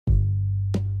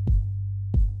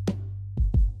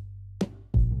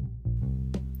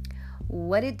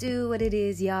What it do, what it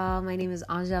is, y'all. My name is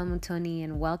Angel Mutoni,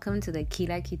 and welcome to the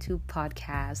Kila Kitu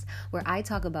podcast, where I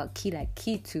talk about Kila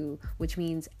Kitu, which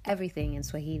means everything in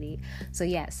Swahili. So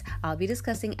yes, I'll be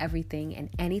discussing everything and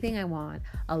anything I want,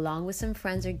 along with some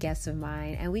friends or guests of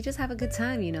mine, and we just have a good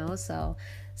time, you know? So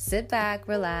sit back,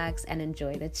 relax, and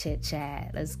enjoy the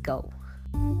chit-chat. Let's go.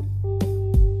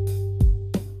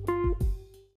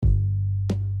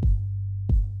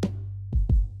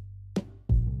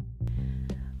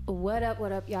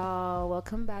 What up, y'all?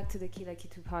 Welcome back to the Kila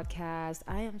Kitu podcast.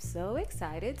 I am so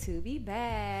excited to be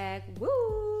back.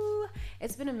 Woo!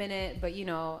 It's been a minute, but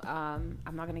I'm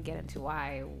not going to get into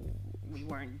why we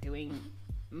weren't doing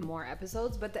more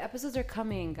episodes, but the episodes are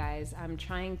coming, guys. I'm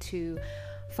trying to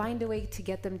find a way to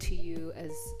get them to you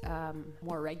as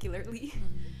more regularly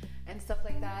and stuff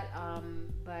like that.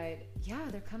 But yeah,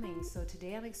 they're coming. So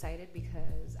today I'm excited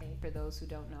because for those who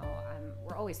don't know,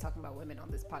 we're always talking about women on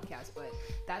this podcast, but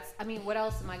what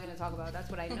else am I going to talk about? That's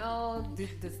what I know.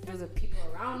 Those are people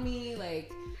around me.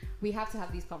 Like, we have to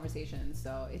have these conversations.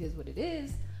 So it is what it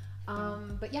is.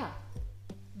 But yeah,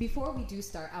 before we do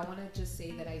start, I want to just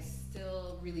say that I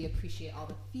still really appreciate all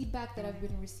the feedback that I've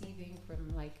been receiving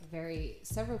from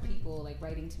several people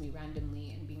writing to me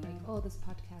randomly and being like, oh, this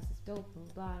podcast is dope, blah,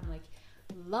 blah, blah. I'm like,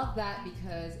 love that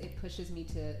because it pushes me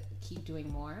to keep doing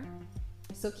more.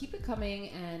 So keep it coming.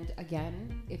 And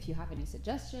again, if you have any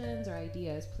suggestions or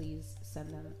ideas, please send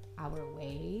them our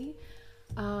way.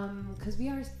 Because we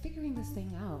are figuring this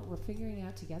thing out. We're figuring it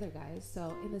out together, guys.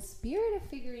 So in the spirit of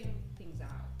figuring things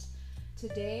out,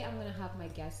 today I'm going to have my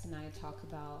guests and I talk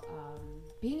about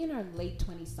being in our late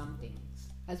 20-somethings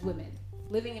as women,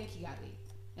 living in Kigali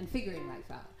and figuring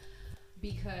life out.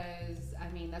 Because,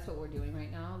 that's what we're doing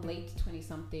right now. Late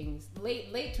 20-somethings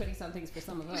for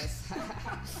some of us.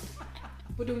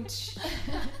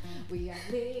 We are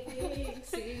living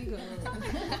single.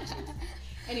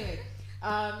 Anyway,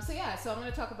 so I'm going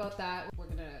to talk about that. We're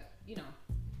going to,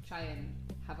 try and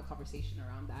have a conversation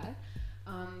around that.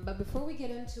 But before we get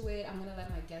into it, I'm going to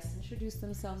let my guests introduce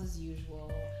themselves as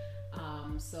usual.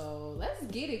 So let's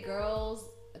get it, girls.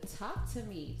 Talk to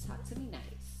me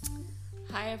nice.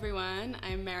 Hi everyone,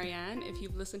 I'm Marianne. If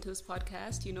you've listened to this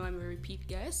podcast, you know I'm a repeat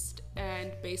guest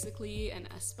and basically an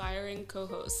aspiring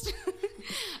co-host.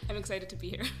 I'm excited to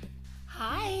be here.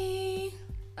 Hi,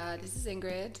 this is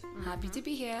Ingrid. Happy to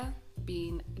be here.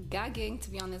 Been gagging to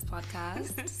be on this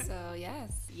podcast. So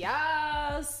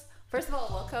Yes. First of all,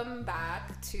 welcome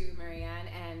back to Marianne.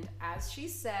 And as she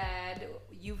said,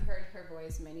 you've heard her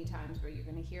voice many times, but you're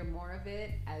going to hear more of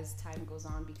it as time goes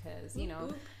on because,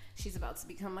 she's about to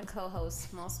become a co-host,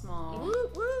 small.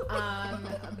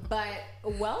 But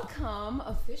welcome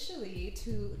officially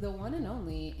to the one and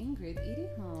only Ingrid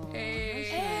Iriho.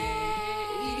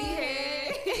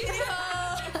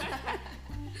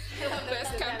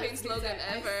 Best campaign slogan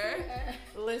ever.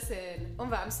 Listen,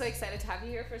 Umba, I'm so excited to have you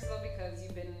here, first of all, because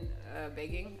you've been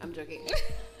begging. I'm joking.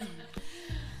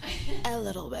 A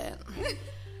little bit.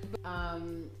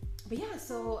 But yeah,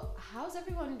 so how's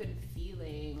everyone been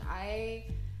feeling? I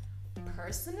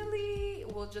personally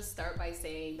will just start by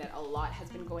saying that a lot has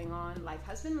been going on. Life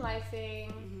has been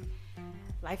lifing. Mm-hmm.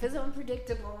 Life is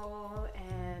unpredictable,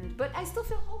 but I still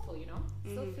feel hopeful,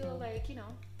 Still feel like,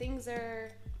 things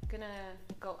are gonna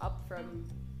go up from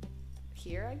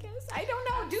here, I guess. I don't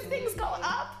know. Absolutely. Do things go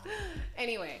up?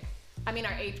 Anyway,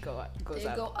 our age goes up. They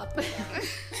go up and down.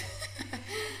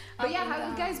 But yeah, how have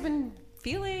you guys been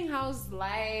feeling? How's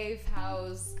life?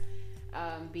 How's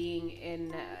being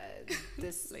in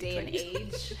this day and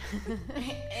age?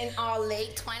 In our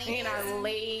late 20s. In our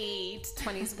late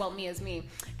 20s. Well, me as me.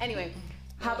 Anyway,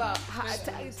 how about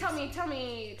tell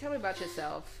me about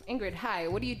yourself, Ingrid. Hi,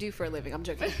 what do you do for a living? I'm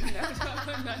joking. No,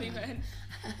 not even.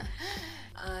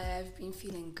 I've been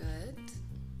feeling good.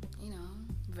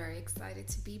 Very excited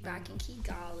to be back in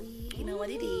Kigali. You know what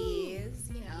it is.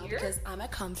 Because I'm a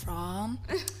come from.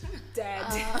 Dead.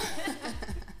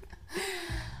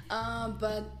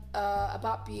 But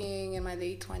about being in my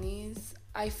late 20s,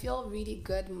 I feel really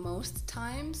good most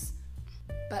times.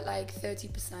 But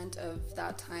 30% of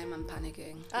that time, I'm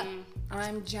panicking.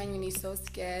 I'm genuinely so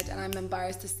scared, and I'm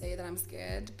embarrassed to say that I'm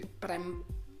scared, but I'm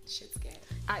shit scared.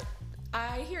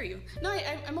 I hear you. No,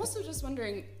 I'm also just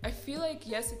wondering, I feel like,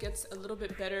 yes, it gets a little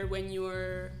bit better when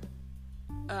you're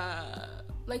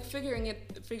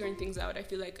figuring things out. I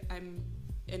feel like I'm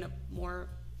in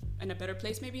a better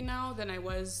place maybe now than I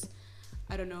was,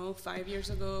 I don't know, 5 years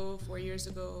ago, 4 years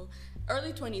ago.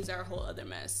 Early 20s are a whole other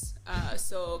mess.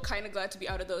 So kind of glad to be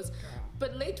out of those.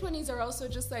 But late 20s are also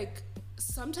just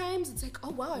sometimes it's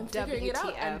oh wow, I'm figuring it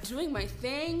out. I'm doing my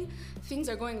thing. Things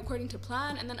are going according to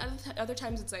plan. And then other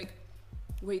times it's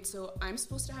wait, so I'm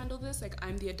supposed to handle this? Like,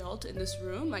 I'm the adult in this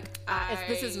room? Like,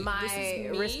 this is my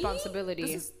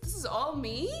responsibility. This is all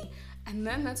me? And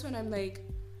then that's when I'm like,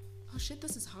 oh shit,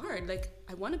 this is hard. Like,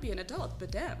 I want to be an adult,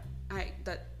 but damn,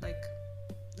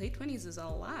 late 20s is a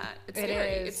lot. It's scary.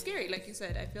 It's scary. Like you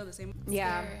said, I feel the same.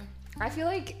 Yeah. I feel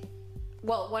like,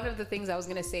 well, one of the things I was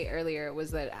going to say earlier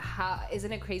was that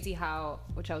isn't it crazy how,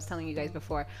 which I was telling you guys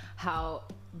before, how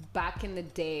back in the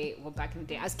day,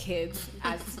 as kids,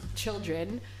 as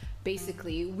children,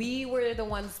 basically, we were the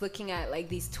ones looking at like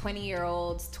these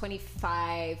 20-year-olds,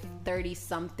 25,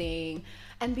 30-something,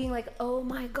 and being like, oh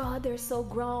my God, they're so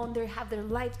grown. They have their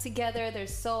life together. They're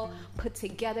so put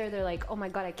together. They're like, oh my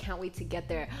God, I can't wait to get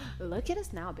there. Look at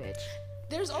us now, bitch.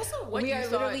 There's also what we are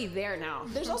literally there now.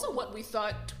 There's also what we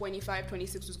thought 25,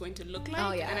 26 was going to look like.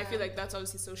 Oh, yeah. And I feel like that's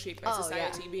obviously so shaped by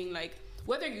society, being like,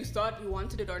 whether you thought you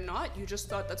wanted it or not, you just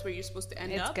thought that's where you're supposed to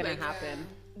end up. It's gonna happen.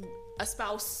 A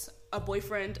spouse, a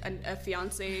boyfriend, and a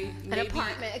fiance, an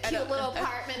apartment, a cute little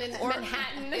apartment in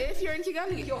Manhattan. If you're in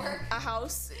Kigali, New York, a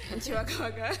house in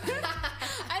Chihuahua.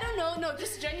 I don't know. No,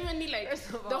 just genuinely like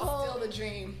the whole still the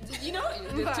dream. You know,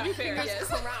 to be fair, yes.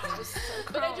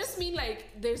 But I just mean like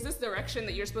there's this direction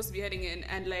that you're supposed to be heading in,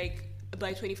 and like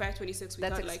by 25, 26, we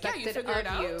thought like, yeah, you figure it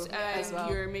out, and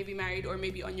you're maybe married or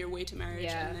maybe on your way to marriage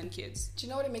and then kids. Do you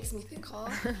know what it makes me think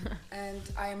of? And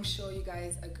I am sure you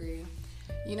guys agree.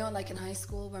 You know, like in high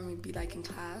school when we'd be like in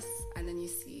class and then you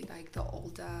see like the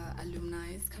older alumni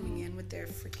coming in with their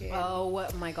freaking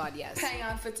my God, yes, paying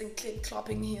outfits and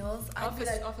clip-clopping heels. I'd be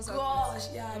like, office gosh,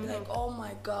 yeah, I'd be like, oh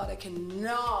my God, I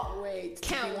cannot wait.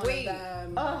 Can't wait.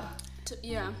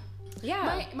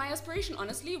 Yeah. My aspiration,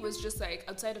 honestly, was just like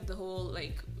outside of the whole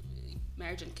like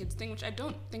marriage and kids thing, which I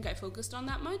don't think I focused on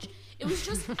that much. It was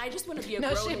just I just want to be a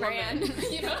grown woman.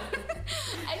 You know,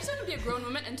 I just want to be a grown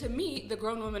woman, and to me, the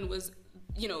grown woman was,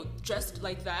 you know, dressed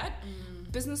like that,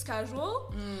 business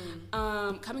casual,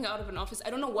 coming out of an office. I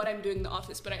don't know what I'm doing in the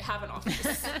office, but I have an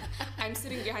office. I'm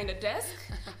sitting behind a desk.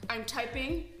 I'm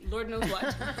typing, Lord knows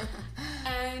what.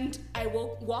 And I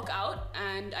walk out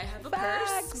and I have a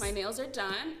purse. My nails are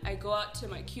done. I go out to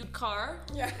my cute car.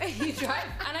 Yeah, you drive.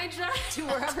 And I drive to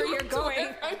wherever you're going.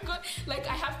 Like,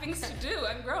 I have things to do.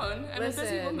 I'm grown. I'm a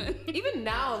busy woman. Even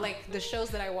now, like, the shows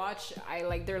that I watch,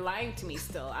 they're lying to me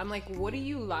still. I'm like, what are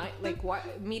you lying? Like,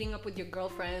 what? Meeting up with your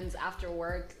girlfriends after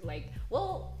work? Like,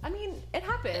 well, I mean, it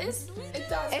happens. It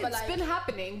does. It's been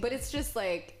happening, but it's just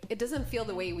like, it doesn't feel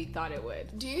the way we thought it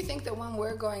would. Do you think that when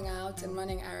we're going out and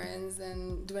running errands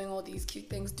and doing all these cute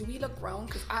things, do we look grown?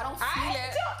 Because I don't feel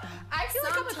it. I feel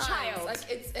like I'm a child.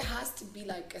 Like it has to be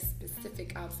like a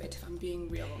specific outfit. If I'm being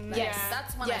real, like, yes,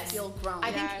 that's when I feel grown.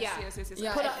 I think yes.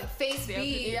 Put a face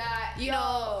beat. You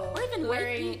know, or even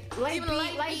wearing light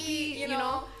beat. You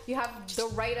know, you have the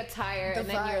right attire, and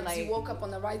then you're like, you woke up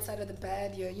on the right side of the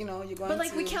bed. You're going. But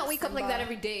like, we can't wake up like that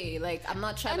every day. Like, I'm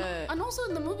not trying to. And also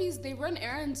in the movies, they run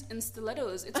errands in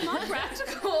stilettos. It's not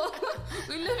practical.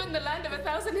 We live in the land of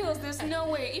 1,000 hills. There's no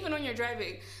way. Even when you're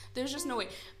driving, there's just no way.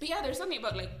 But yeah, there's something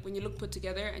about like when you look put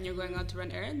together and you're going out to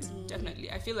run errands.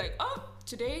 Definitely, I feel like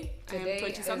today I am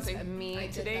 20 something. Me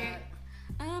today.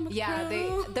 I'm a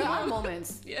pro. There are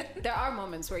moments. Yeah. There are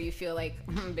moments where you feel like,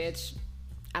 bitch,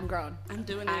 I'm grown. I'm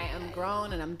doing it. I am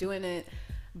grown and I'm doing it.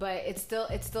 But it's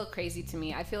still crazy to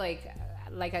me. I feel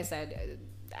like I said,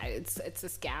 it's a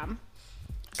scam.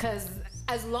 Because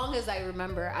as long as I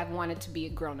remember, I've wanted to be a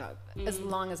grown-up. As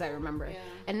long as I remember. Yeah.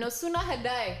 And no sooner had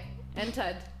I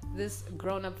entered this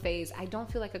grown-up phase, I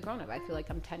don't feel like a grown-up. I feel like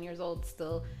I'm 10 years old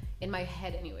still, in my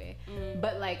head anyway.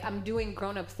 But like, I'm doing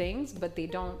grown-up things, but they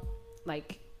don't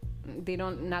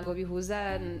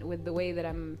nagobihuza with the way that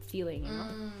I'm feeling, you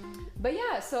know? But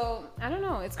yeah, so I don't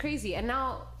know, it's crazy. And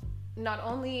now, not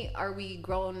only are we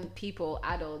grown people,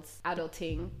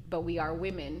 adulting, but we are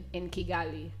women in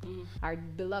Kigali, our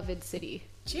beloved city.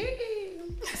 Cheers!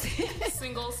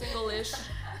 Single-ish.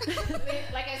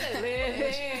 Like I said,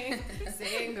 living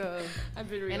single. I've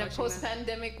been in a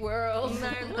post-pandemic world.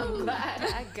 I'm glad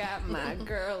I got my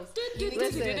girls.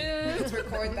 Let's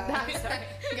record that.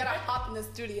 You gotta hop in the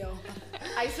studio.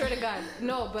 I swear to God.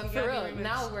 No, but for real,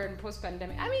 now we're in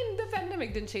post-pandemic. I mean, the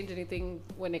pandemic didn't change anything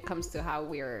when it comes to how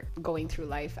we're going through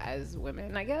life as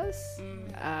women, I guess.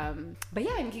 But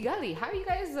yeah, in Kigali, how are you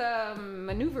guys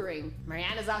maneuvering?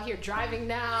 Mariana's out here driving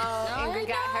now. Ingrid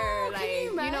got her,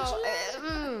 like,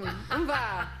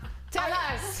 tell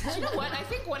us. You know what? I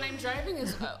think when I'm driving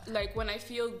is like when I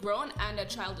feel grown and a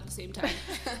child at the same time.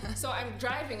 So I'm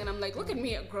driving and I'm like, look at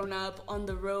me, grown up on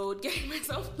the road, getting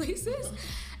myself places.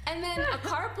 And then a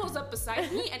car pulls up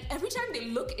beside me, and every time they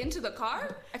look into the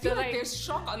car, I feel like there's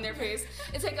shock on their face.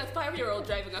 It's like a 5-year-old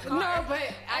driving a car. No, but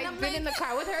I've been in the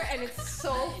car with her, and it's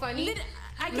so funny.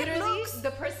 Literally,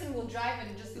 the person will drive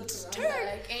and just look around.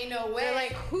 Like, ain't no way. They're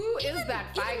like, who is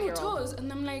that 5-year-old?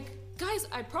 And I'm like, guys,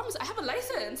 I promise I have a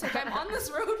license. Like, I'm on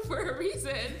this road for a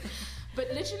reason. But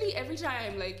literally every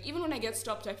time, like, even when I get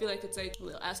stopped, I feel like it's like,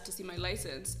 they'll ask to see my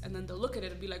license, and then they'll look at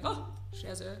it and be like, oh, she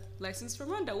has a license from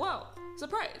Rwanda. Wow,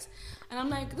 surprise. And I'm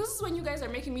like, this is when you guys are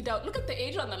making me doubt. Look at the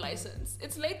age on the license.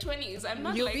 It's late 20s. I'm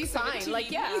not You'll like be fine. 17, Like,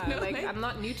 yeah, you know, like, I'm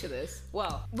not new to this.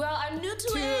 Well, I'm new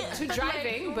to it. To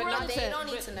driving, but not to... They don't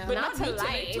need to know. But not not to new to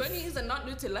life. late 20s and not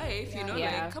new to life, you know,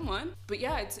 Yeah. like, come on. But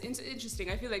yeah, it's interesting.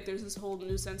 I feel like there's this whole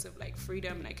new sense of like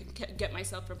freedom, and I can get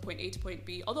myself from point A to point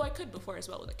B. Although I could before as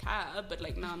well with a cab, but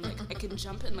like now I'm like, I can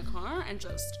jump in the car and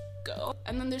just go.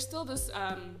 And then there's still this,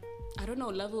 I don't know,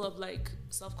 level of like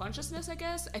self-consciousness, I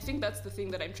guess. I think that's the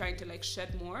thing that I'm trying to like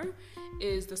shed more,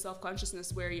 is the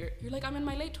self-consciousness where you're like, I'm in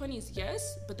my late 20s,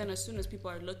 yes, but then as soon as people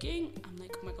are looking, I'm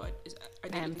like, oh my god, are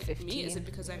they looking at me? Is it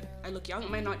because I look young?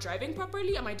 Am I not driving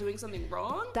properly? Am I doing something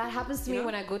wrong? That happens to me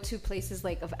when I go to places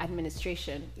like of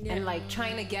administration and like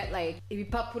trying to get like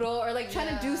ibipapuro or like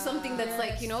trying to do something that's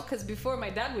like, you know, because before my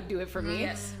dad would do it for me,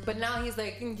 but now he's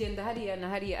like,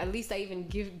 at least they even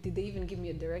give me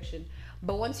a direction.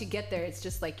 But once you get there, it's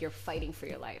just like you're fighting for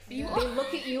your life. They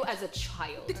look at you as a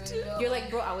child. You're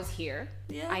like, bro, I was here.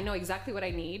 Yeah. I know exactly what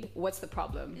I need. What's the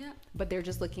problem? Yeah. But they're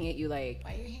just looking at you like,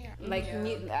 why are you here? Like,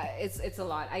 it's a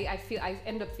lot. I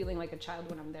end up feeling like a child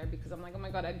when I'm there because I'm like, oh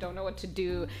my god, I don't know what to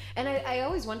do. And I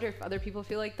always wonder if other people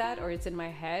feel like that, or it's in my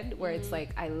head where it's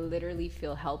like I literally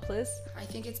feel helpless. I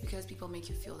think it's because people make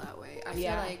you feel that way. I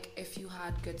feel like if you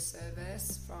had good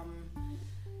service from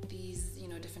these, you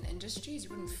know, different industries, you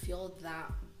wouldn't feel that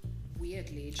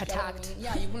weirdly attacked.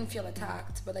 Yeah, you wouldn't feel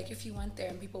attacked. But like if you went there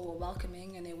and people were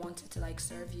welcoming and they wanted to like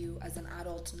serve you as an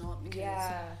adult, not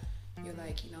because you're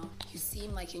like, you know, you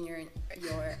seem like in your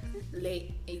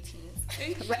late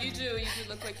 18s. You do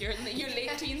look like you're in your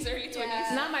late teens, early 20s.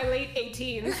 It's not my late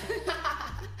 18s.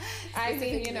 I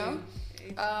mean, you know,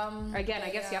 again, I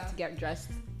guess you have to get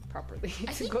dressed properly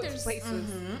to go to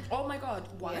places. Oh my god,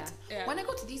 what? Yeah. When I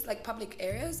go to these like public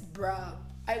areas, bruh,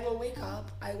 I will wake up,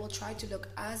 I will try to look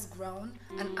as grown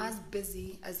and as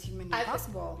busy as humanly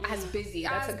possible. As busy,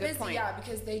 that's a good point. Yeah,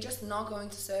 because they're just not going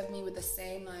to serve me with the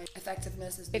same like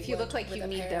effectiveness as if you look like you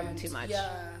need them too much.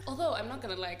 Yeah. Although I'm not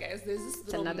gonna lie, guys, there's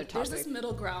this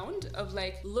middle ground of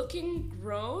like looking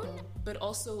grown, but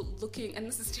also looking, and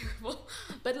this is terrible,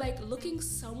 but like looking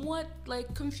somewhat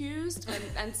like confused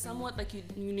and somewhat like you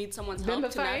need someone's help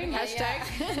to navigate.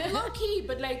 Hashtag. Low key,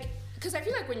 but like. Because I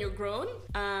feel like when you're grown,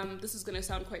 this is going to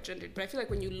sound quite gendered, but I feel like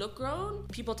when you look grown,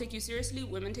 people take you seriously,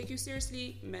 women take you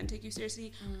seriously, men take you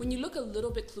seriously. When you look a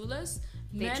little bit clueless,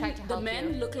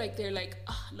 men look like they're like,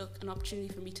 look, an opportunity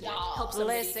for me to like help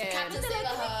somebody. Listen. Captain save a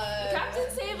hoe. Captain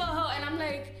save a hoe. And I'm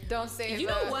like, don't save you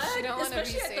know what? She don't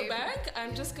especially at the back,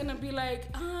 I'm just going to be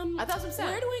like, where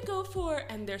do we go for?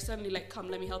 And they're suddenly like, come,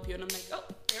 let me help you. And I'm like, oh,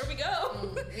 there we go.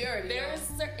 There's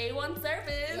A1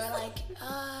 service. You're like,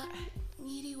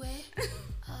 needy way.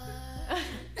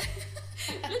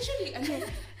 Literally, and then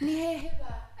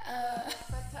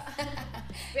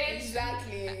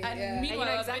exactly. And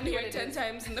meanwhile, I've been here 10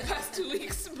 times in the past 2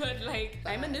 weeks, but like,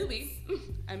 I'm a newbie.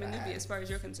 I'm a newbie as far as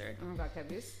you're concerned.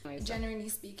 Generally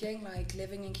speaking, like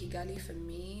living in Kigali for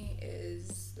me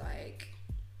is like,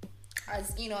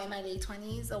 as you know, in my late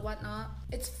 20s or whatnot,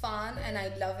 it's fun and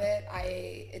I love it.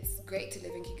 It's great to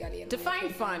live in Kigali. Define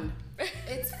fun.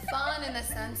 It's fun in a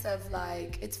sense of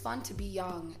like, it's fun to be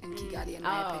young in Kigali in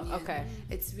my opinion. Okay.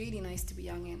 It's really nice to be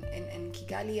young in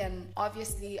Kigali, and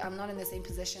obviously I'm not in the same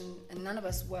position, and none of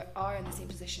us are in the same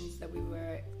positions that we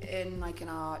were in like in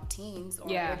our teens or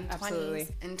early 20s. Absolutely.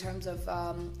 In terms of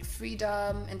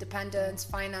freedom, independence,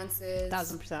 finances.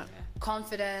 1000%.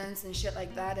 Confidence and shit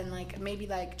like that, and like maybe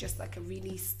like just like a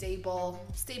really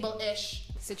stable-ish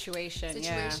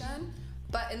situation.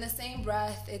 But in the same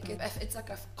breath, it's like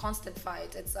a constant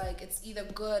fight. It's like it's either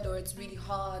good or it's really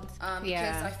hard.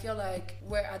 Because I feel like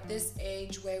we're at this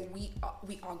age where we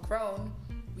are grown,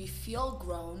 we feel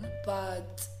grown,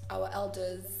 but our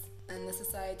elders and the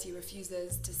society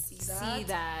refuses to see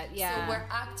that. So we're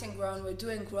acting grown, we're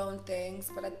doing grown things,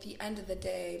 but at the end of the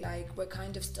day, like we're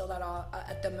kind of still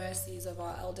at the mercies of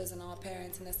our elders and our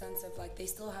parents, in the sense of like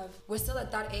we're still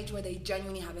at that age where they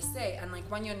genuinely have a say. And like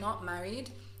when you're not married,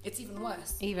 it's even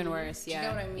worse. Yeah. Do you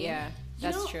know what I mean? Yeah.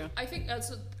 That's true. I think that's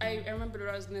what I remembered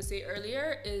what I was going to say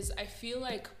earlier is I feel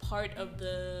like part of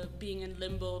the being in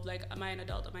limbo of like, am I an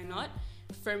adult, am I not?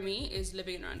 For me is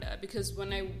living in Rwanda, because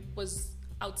when I was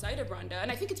outside of Rwanda,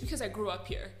 and I think it's because I grew up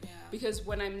here. Yeah. Because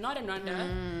when I'm not in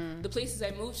Rwanda, the places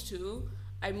I moved to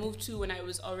when I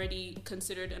was already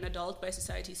considered an adult by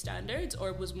society standards,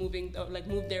 or was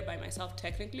moved there by myself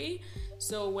technically.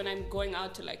 So when I'm going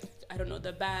out to like, I don't know,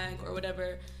 the bank or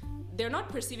whatever, they're not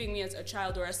perceiving me as a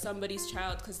child or as somebody's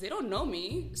child because they don't know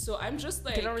me. So I'm just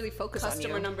like, they don't really focus on you.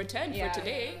 Customer number 10 for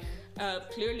today.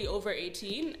 Clearly over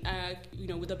 18,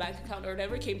 with a bank account or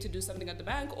whatever, came to do something at the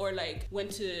bank, or like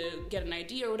went to get an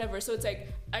ID or whatever. So it's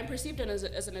like, I'm perceived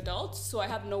as an adult, so I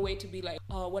have no way to be like,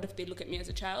 oh, what if they look at me as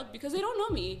a child? Because they don't know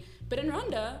me. But in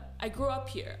Rwanda, I grew up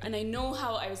here, and I know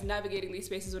how I was navigating these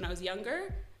spaces when I was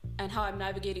younger, and how I'm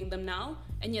navigating them now,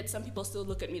 and yet some people still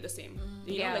look at me the same.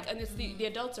 You know, like, and it's the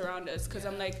adults around us, because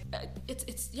I'm like,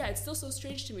 it's still so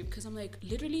strange to me, because I'm like,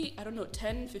 literally, I don't know,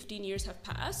 10, 15 years have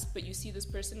passed, but you see this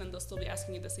person and they'll still be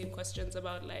asking you the same questions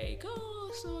about like,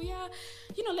 oh, so yeah,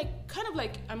 you know, like, kind of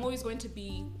like, I'm always going to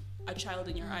be a child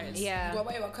in your eyes. Yeah.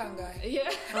 Yeah.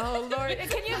 Oh Lord,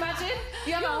 can you imagine?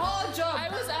 You have a whole job. I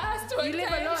was asked one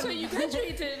time, so you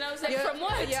graduated, and I was like, from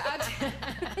what?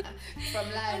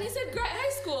 From life. And he said,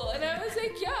 high school, and I was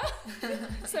like, yeah,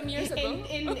 some years ago.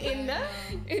 In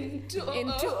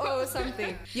 20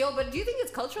 something. Yo, but do you think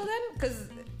it's cultural then? Because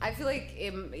I feel like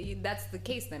that's the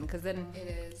case then, because then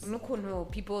it is.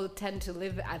 People tend to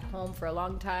live at home for a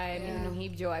long time. I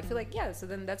feel like, so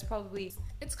then that's probably...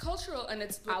 It's cultural, and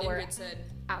it's what our Ingrid said.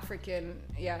 African,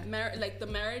 like the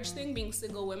marriage thing, being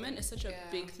single women is such a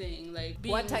big thing. Like,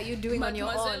 being what are you doing on your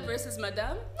own? Mademoiselle versus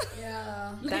Madame.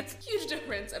 Yeah. That's a huge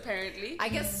difference, apparently. I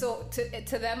guess so.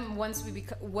 To them, once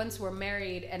we're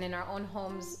married and in our own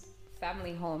homes,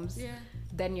 family homes,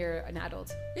 then you're an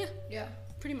adult. Yeah,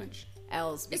 pretty much.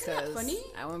 Else, because isn't that funny?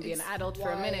 I won't be an adult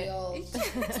for a minute.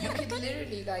 You could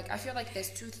literally, like, I feel like there's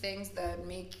two things that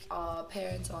make our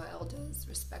parents or elders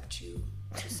respect you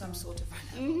to some sort of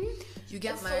level. You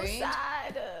get married, so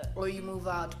sad. Or you move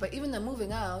out. But even the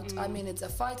moving out, I mean, it's a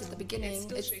fight at the beginning.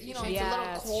 It's shaky, it's a little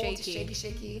cold,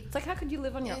 shaky. It's like, how could you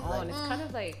live on your own? It's kind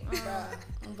of like,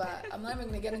 but I'm not even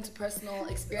gonna get into personal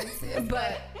experiences.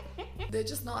 But they're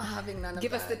just not having none of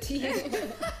give that. us the tea.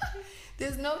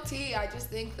 There's no tea. I just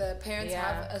think the parents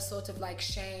have a sort of like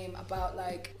shame about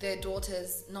like their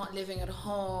daughters not living at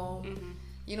home.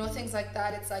 You know, things like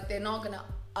that. It's like they're not gonna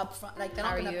upfront, like they're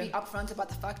not gonna be upfront about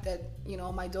the fact that, you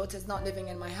know, my daughter's not living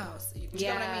in my house. You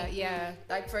know what I mean? Yeah.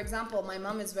 Like, for example, my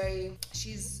mom is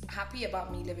she's happy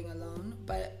about me living alone,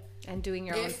 but and doing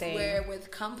your own thing. If we're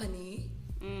with company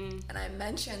and I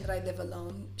mention that I live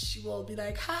alone, she will be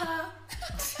like, ha.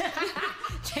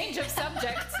 Change of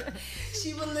subject.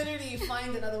 She will literally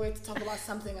find another way to talk about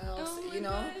something else, you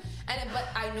know? But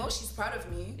I know she's proud of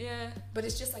me. Yeah. But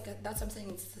it's just like that's what I'm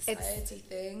saying, it's a society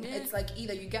thing. Yeah. It's like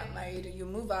either you get married or you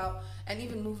move out, and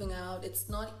even moving out, it's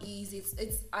not easy.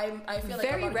 I feel like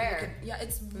very rare.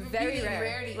 It's very really rare.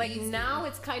 Rarely like easy. Now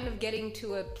it's kind of getting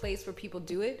to a place where people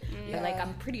do it. But like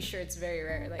I'm pretty sure it's very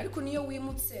rare. Like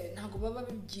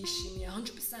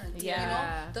 100%. You know?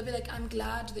 They'll be like, I'm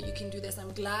glad that you can do this.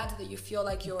 I'm glad that you feel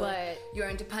like you're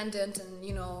independent and,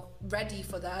 you know, ready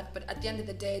for that. But at the end of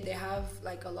the day, they have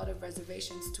like a lot of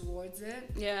reservations towards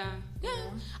it. Yeah.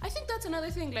 I think that's another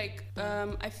thing. Like,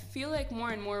 I feel like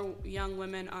more and more young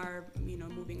women are, you know,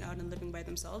 moving out and living by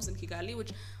themselves in Kigali,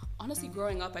 which honestly,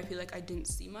 growing up, I feel like I didn't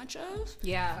see much of.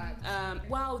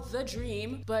 Wow, the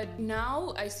dream. But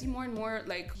now I see more and more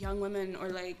like young women, or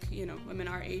like, you know, women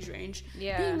our age range,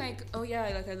 being like, oh yeah,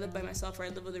 like I live by myself, or I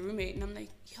live with a roommate, and I'm like,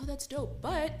 yo, that's dope.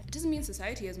 But it doesn't mean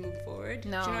society has moved forward.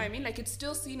 No. Do you know what I mean? Like, it's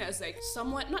still seen as like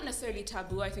somewhat, not necessarily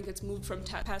taboo. I think it's moved from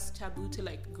past taboo to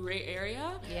like gray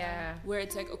area. Yeah. Where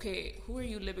it's like, okay, who are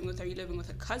you living with? Are you living with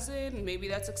a cousin? Maybe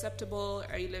that's acceptable.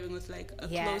 Are you living with like a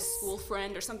close school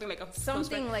friend or something, like a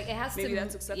something like it has maybe to.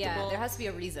 That's acceptable. Yeah, there has to be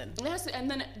a reason. It has to, and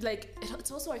then like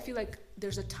it's also, I feel like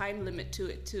there's a time limit to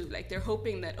it too. Like they're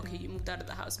hoping that, okay, you moved out of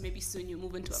the house, maybe soon you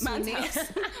move into a man's house.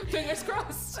 Fingers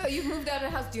crossed. So you moved out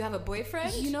of the house. Do you have a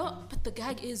boyfriend? You know, but the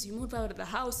gag is you move out of the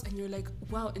house and you're like,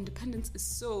 wow, independence is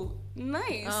so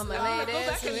nice. Oh my ladies,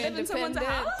 go back and live in someone's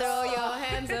house. Throw your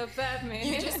hands up at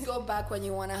me. You just go back when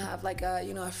you want to have like a,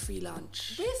 you know, a free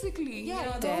lunch. Basically, yeah, you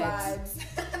know, the vibes.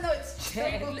 No, it's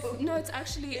true. No, it's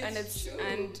actually, it's true.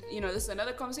 And you know, this is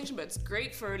another conversation, but it's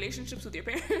great for relationships with your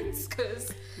parents,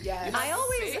 because I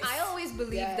always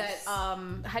believe that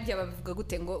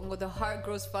the heart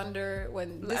grows fonder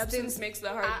when absence makes the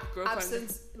heart grow fonder.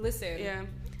 Listen,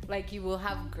 like you will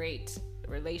have great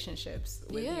relationships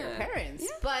with your Yeah. parents. Yeah.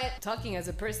 But talking as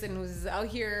a person who's out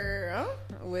here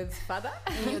with father,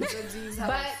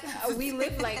 but we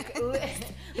live like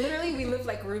literally we live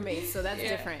like roommates, so that's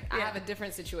different. I have a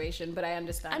different situation, but I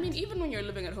understand. I mean, even when you're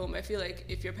living at home, I feel like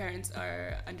if your parents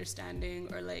are understanding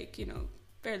or like, you know,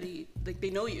 fairly, like they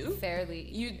know you fairly,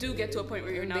 you do get to a point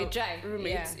where you're now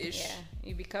roommates-ish. Yeah.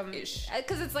 You become ish.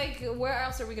 Because it's like, where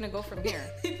else are we gonna go from here?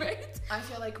 Right? I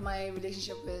feel like my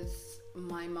relationship with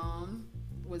my mom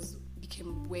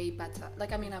became way better.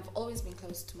 Like, I mean, I've always been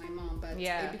close to my mom, but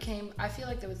it became, I feel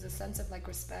like there was a sense of like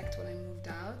respect when I moved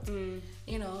out.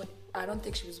 You know, I don't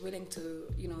think she was willing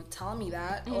to, you know, tell me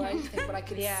that or anything, but I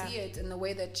could see it in the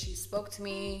way that she spoke to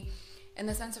me. In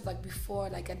the sense of like before,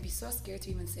 like I'd be so scared to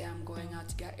even say I'm going out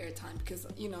to get airtime because,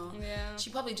 you know, she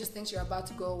probably just thinks you're about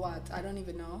to go what? I don't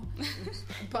even know.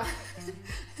 But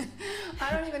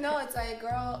I don't even know. It's like,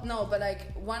 girl, no, but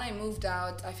like when I moved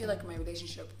out, I feel like my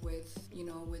relationship with, you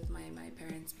know, with my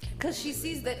parents became because she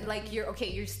sees that like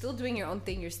you're still doing your own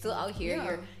thing, you're still out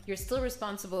here, you're still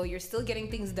responsible, you're still getting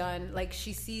things done. Like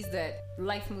she sees that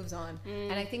life moves on,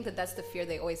 and I think that that's the fear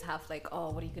they always have. Like,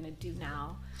 oh, what are you gonna do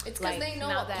now? It's because they know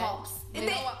what pops. They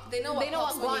know what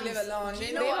pops when you live alone.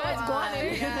 They know what's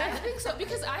going on. Yeah, I think so,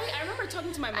 because I remember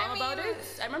talking to my mom about it.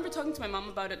 I remember talking to my mom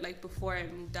about it like before I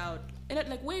moved out, and it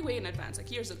like way in advance,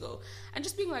 like years ago, and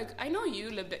just being like, I know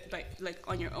you lived like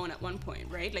on your own at one point,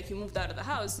 right? Like you moved out of the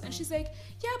house, and she's like,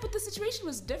 yeah, but the situation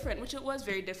was different, which it was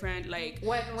very different. Like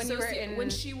when you were in when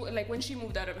she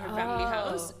moved out of her family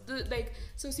house, like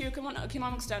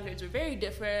socioeconomic standards were very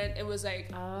different. It was like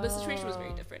the situation was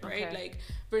very different, right? Like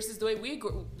versus the way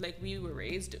we were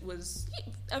raised, it was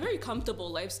a very comfortable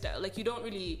lifestyle. Like you don't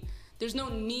really, there's no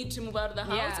need to move out of the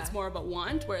house. It's more about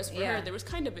want. Whereas for her, there was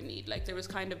kind of a need. Like there was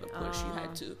kind of a push. You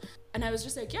had to. And I was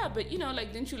just like, yeah, but you know,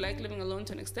 like, didn't you like living alone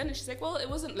to an extent? And she's like, well, it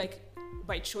wasn't like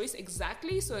by choice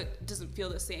exactly, so it doesn't feel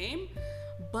the same.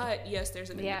 But yes, there's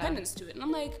an independence to it. And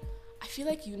I'm like, I feel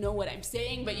like you know what I'm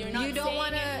saying, but you're not. You don't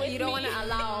want to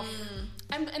allow.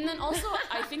 And then also,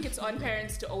 I think it's on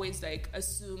parents to always like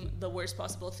assume the worst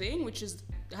possible thing, which is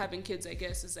having kids. I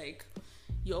guess is like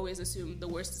you always assume the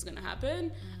worst is gonna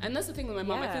happen, and that's the thing with my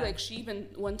mom. I feel like she even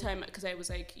one time, because I was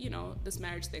like, you know, this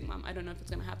marriage thing, Mom, I don't know if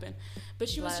it's gonna happen, but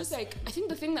she was just like, I think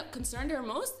the thing that concerned her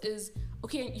most is,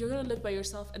 okay, you're gonna live by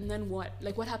yourself, and then what?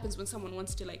 Like, what happens when someone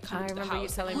wants to like come to the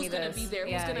house? Who's gonna be there?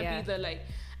 Who's gonna be the like?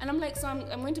 And I'm like, so I'm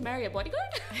going to marry a bodyguard?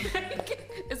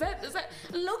 Like, is that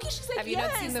Loki? She's like, have you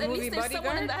not seen the movie at least there's Bodyguard?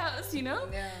 someone in the house, you know?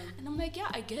 Yeah. And I'm like, yeah,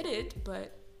 I get it,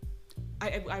 but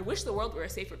I wish the world were a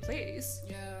safer place.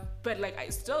 Yeah. But like, I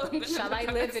still am gonna shall I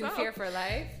live in fear for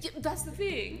life? Yeah, that's the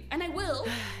thing, and I will.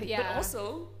 But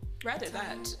also, rather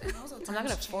that. And also I'm not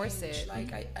gonna force it.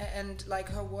 Like I and like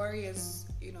her worry is,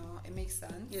 you know, it makes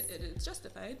sense. It's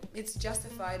justified. It's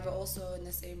justified, but also in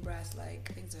the same breath,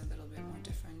 like things are a little bit more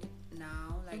different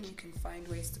now. Like you can find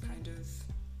ways to kind of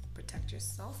protect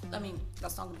yourself. I mean,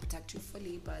 that's not going to protect you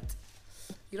fully, but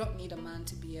you don't need a man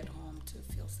to be at home to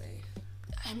feel safe.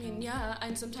 I mean, yeah,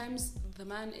 and sometimes the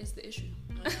man is the issue.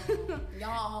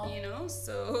 Yeah. You know,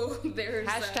 so there's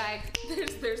hashtag.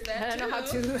 There's that. I don't know how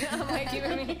to. I'm like, you know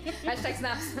what I mean? Hashtag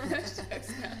snaps. Hashtag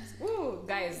snaps. Ooh,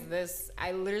 guys,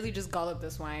 I literally just gulped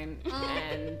this wine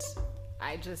and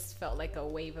I just felt like a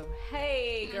wave of,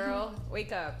 hey, girl,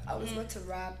 wake up. I was about to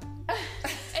rap.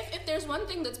 If there's one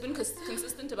thing that's been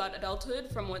consistent about adulthood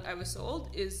from what I was told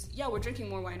is, we're drinking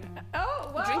more wine.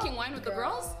 Oh, wow. Drinking wine with the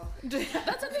girls?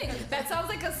 That's a thing. That sounds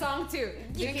like a song too.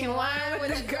 Drinking wine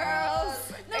with the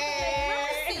girls. No, but like,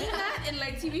 remember seeing that in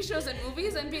like TV shows and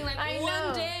movies and being like,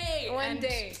 one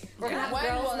day. We're gonna have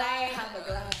girls' night. Have a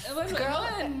glass.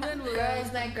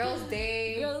 Girls' night, girls'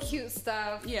 day, cute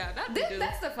stuff. Yeah,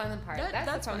 that's the fun part.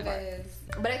 That's the fun part.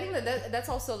 But I think that's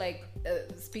also like,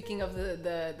 speaking of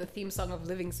the theme song of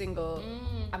Living Single,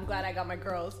 I'm glad I got my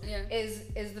girls. Yeah.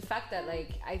 Is the fact that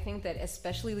like I think that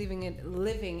especially living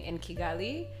in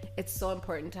Kigali, it's so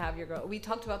important to have your girl. We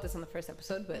talked about this on the first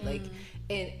episode, but like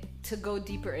to go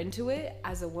deeper into it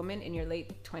as a woman in your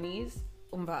late 20s.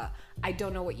 I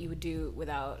don't know what you would do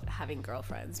without having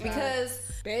girlfriends because,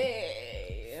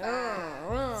 babe,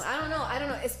 I don't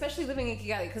know, especially living in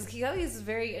Kigali, because Kigali is a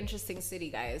very interesting city,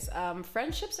 guys.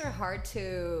 Friendships are hard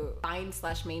to find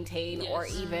 / maintain or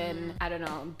even, I don't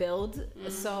know, build.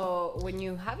 So when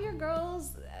you have your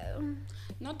girls...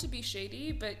 not to be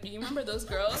shady, but you remember those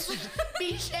girls?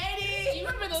 Be shady! You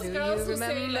remember those girls who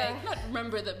say like, not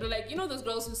remember that, but like, you know those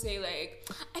girls who say like,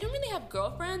 I don't really have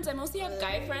girlfriends, I mostly have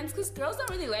guy friends because girls don't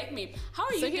really like me. How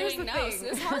are you doing now,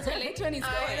 sis? How's your late 20s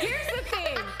going? Here's the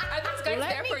thing. Are those guys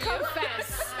there for you?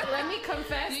 Let me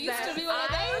confess You used to be one of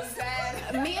those?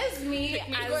 me as me,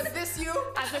 Was this you?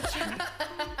 as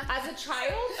a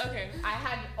child, Okay.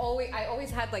 I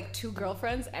always had like 2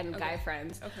 girlfriends and guy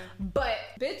friends. Okay. But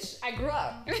bitch, I grew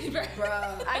up.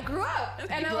 Bruh. I grew up,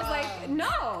 and I was like,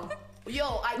 no.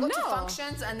 Yo, I go to No.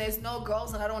 functions and there's no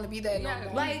girls and I don't want to be there Yeah, no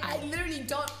more. like- I literally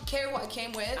don't care who I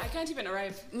came with. I can't even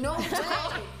arrive. No way.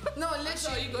 No, literally.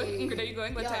 So are you going? Ingrid, are you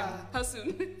going? What Yeah. time? How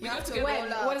soon? We have have to to get wait.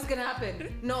 ready. Roll up. What is gonna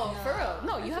happen? No, for real.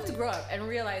 No, you have to grow up and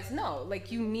realize no,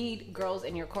 like you need girls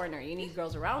in your corner. You need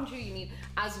girls around you. You need,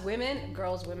 as women,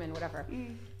 girls, women, whatever.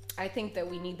 I think that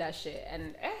we need that shit.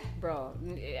 And bro,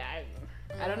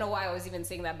 I don't know why I was even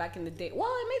saying that back in the day.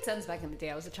 Well, it made sense back in the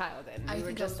day. I was a child and we were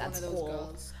think just I at was one of those school.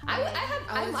 girls. I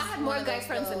had one more of guy those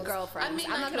friends than girls. girlfriends. I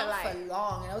mean, I'm not gonna not lie. for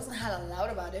long, and I wasn't hella loud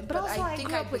about it. But also, I I think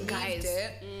grew I up with believed guys.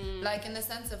 it, like in the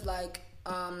sense of like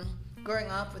growing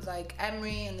up with like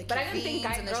Emery and the But I didn't think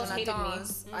Kevins and the girls hated me.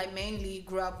 Jonathans. I mainly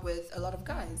grew up with a lot of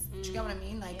guys. Do you get what I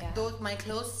mean? Like Yeah. those my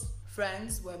close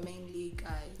friends were mainly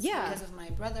guys. Yeah. Because of my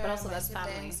brother. But also my that's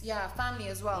family. siblings. Yeah, family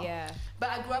as well. Yeah. But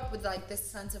I grew up with like this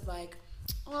sense of like,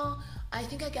 well, I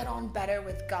think I get on better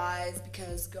with guys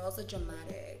because girls are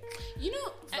dramatic. You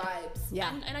know, Vibes.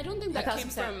 Yeah. and I don't think that came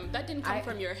 1,000%. from that didn't come I-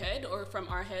 from your head or from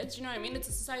our heads. You know what I mean? It's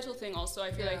a societal thing. Also,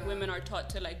 I feel like Yeah. women are taught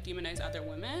to like demonize other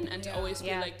women and to Yeah. always feel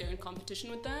Yeah. like they're in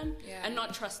competition with them Yeah. and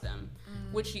not trust them,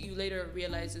 which you later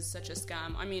realize is such a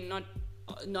scam. I mean, not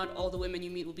all the women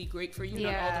you meet will be great for you.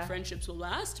 Not all Yeah. the friendships will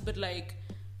last, but like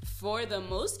for the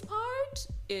most part,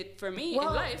 for me Well,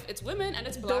 in life, it's women and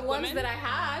it's The black ones women. that I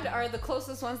had are the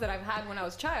closest ones that I've had when I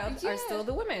was a child Yeah. are still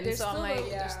the women. They're So still I'm like,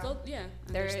 Yeah. they're still There-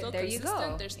 they're still there you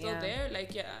consistent. go. They're still Yeah. there.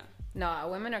 Like no,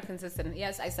 women are consistent.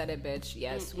 Yes, I said it, bitch.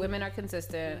 Yes, women are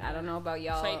consistent. I don't know about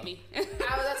y'all. fight me.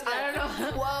 I don't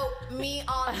know. Quote me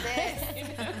on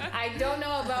this. I don't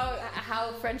know about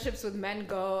how friendships with men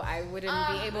go. I wouldn't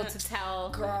be able to tell.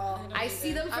 Girl. I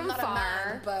see them I'm from not far. a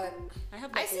man, but I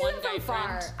have I like see one them guy from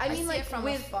far. friend. I mean, see like it from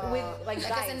with afar. like as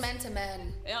guys, in men to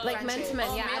men. Yeah, like men to men.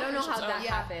 Oh, Yeah, I don't know how friendships. that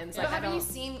Oh, happens. But Like I haven't don't. you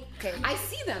seen? Okay. I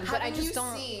see them, but I Haven't just you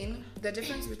don't. seen the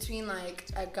difference between like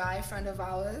a guy friend of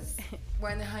ours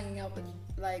when they're hanging out with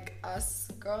like us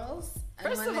girls? And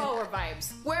First when of all, we're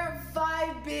vibes. we're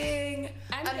vibing.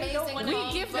 And they amazing. don't wanna people,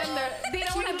 leave. We give them their. They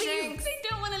don't want to cute leave. drinks. They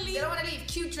don't want to leave. They don't want to leave.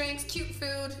 Cute drinks, cute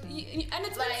food. And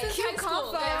it's Like, been since cute high school.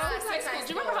 convo. Yeah, Yeah, since high since school. high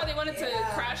Do you remember how they wanted to Yeah.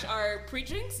 crash our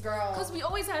pre-drinks? Girl. Because we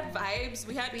always had vibes.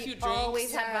 We had We cute drinks.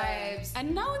 always had Yeah. vibes.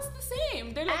 And now it's the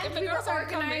same. They're like, And if the we were girls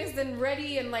aren't organized coming, and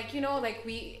ready and like like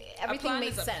everything plan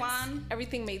made is a sense. plan.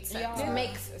 Everything made sense. Yeah. It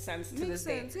makes sense to this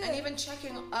day. sense, yeah. And even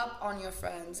checking up on your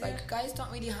friends. Like, guys don't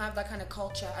really have that kind of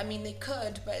culture. I mean, they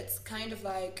could, but it's kind of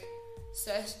like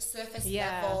surface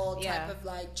Yeah, level yeah. type of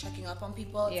like checking up on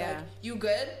people. It's Yeah. like, you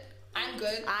good? I'm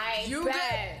good. I you bet.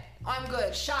 good? I'm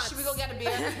good. Shots. Should we go get a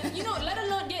beer? You know, let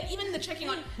alone even the checking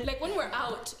on, like when we're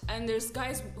out and there's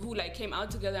guys who like came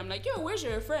out together. I'm like, yo, where's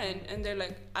your friend? And they're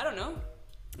like, I don't know.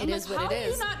 It I'm is like, what how it do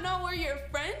is. you not know where your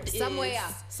friend is?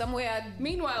 Somewhere.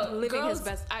 Meanwhile, living girls, his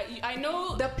best. I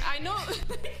know. The- I know.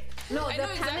 No, I the know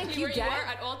panic exactly you where get. you are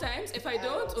at all times. If I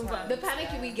don't, The panic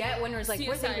we get when we're like,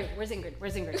 where's CSI. Ingrid? Where's Ingrid?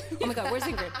 Where's Ingrid? Oh my God, where's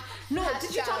Ingrid? No,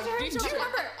 did you talk to her? Did you Do talk you to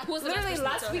her? remember? Who was the Literally last person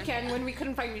last to tell her? weekend when we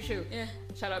couldn't find Michu. Yeah.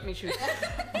 Shout out Michu.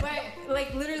 But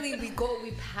like literally we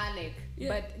panic. Yeah.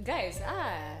 But guys,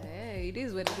 it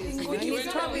is what it is. He's He's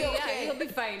gonna probably be okay. he'll be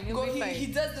fine. He'll Go, be fine. he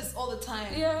does this all the time.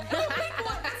 Yeah. I'm like,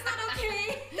 what? That's not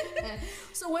okay.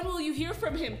 So when will you hear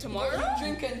from him tomorrow? He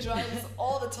drink and drives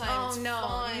all the time. Oh It's no,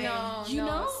 fine. no, You no.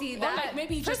 know? See Or that? like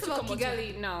maybe he First just of all, took a motel.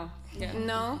 Kigali, no, Yeah.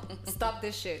 no. Stop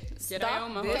this shit. Get out,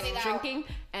 Stop mama. this Get it out. drinking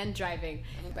and driving.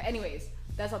 But anyways,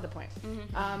 that's not the point.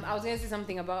 I was gonna say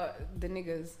something about the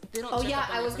niggas. They don't Oh check yeah, up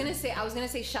on I your was gonna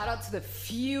say shout out to the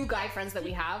few guy friends that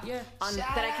we have. Yeah. On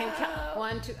Shout that I can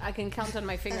out. I can count on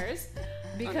my fingers.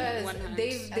 Because one hand.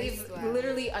 they've swear.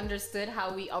 literally understood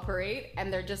how we operate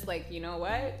and they're just like, you know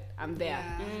what? I'm there.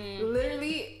 Yeah.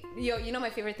 Literally, you know my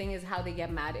favorite thing is how they get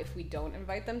mad if we don't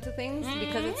invite them to things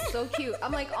because it's so cute.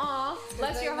 I'm like, aw,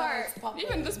 bless They your know heart. it's popular.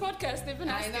 Even this podcast, they've been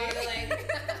I asking. know, they're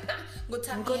like, go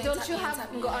tap Go, me in, don't tap you me in, have?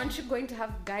 tap me Go, in. aren't you going to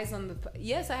have guys on the?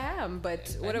 Yes, I am.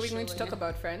 But what are we going to talk Eventually.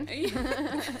 about, friend?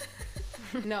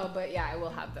 No, but yeah, I will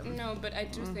have them. No, but I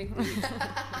do think we,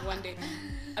 one day.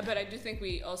 But I do think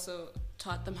we also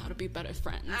taught them how to be better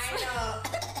friends.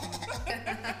 I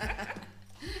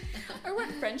Or what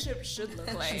friendship should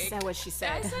look like. She said what she I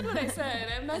said. said what I said.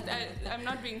 I'm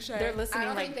not being shy. They're know. listening I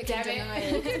don't like, think they can damn deny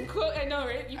it. it. You can quote. I know,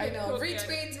 right? You I can know. quote me on it.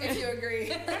 Retweet if you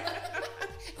agree.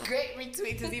 Great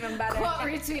retweet is even better. Quote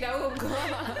retweet. I will go.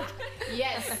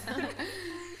 Yes.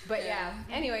 But yeah.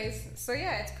 Anyways, so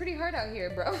yeah, it's pretty hard out here,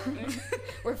 bro.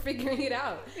 We're figuring it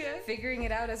out. Yeah. Figuring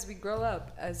it out as we grow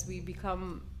up, as we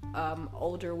become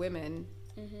older women.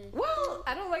 Well,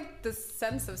 I don't like the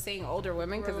sense of saying older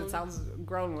women because it sounds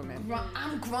grown women.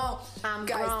 I'm grown. I'm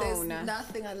Guys, grown. there's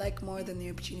nothing I like more than the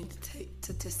opportunity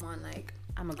to tell someone like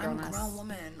I'm a I'm a grown-ass grown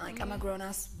woman. Like I'm a grown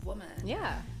ass woman.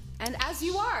 Yeah. And as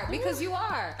you are, because you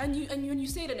are. And when you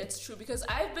say it, and it's true, because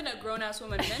I've been a grown-ass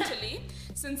woman mentally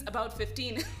since about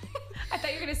 15. I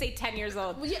thought you were going to say 10 years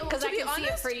old. Well, yeah, Because to I be can see it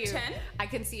honest, for you. 10? I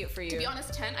can see it for you. To be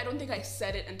honest, 10, I don't think I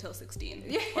said it until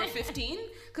 16 or 15,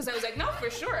 because I was like, no,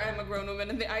 for sure I'm a grown woman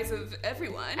in the eyes of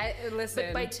everyone. Listen.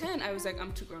 But by 10, I was like,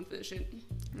 I'm too grown for this shit.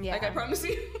 Yeah. Like, I promise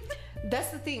you. That's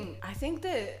the thing. I think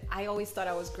that I always thought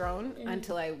I was grown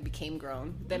until I became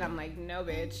grown. Then I'm like, no,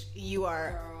 bitch, you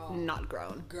are not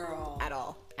grown. Girl. At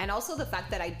all. And also the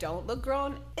fact that I don't look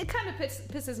grown, it kind of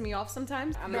pisses me off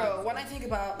sometimes. Bro, when I think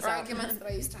about arguments that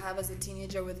I used to have as a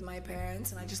teenager with my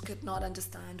parents, and I just could not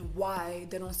understand why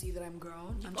they don't see that I'm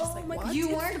grown. I'm just like, what?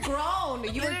 You weren't grown.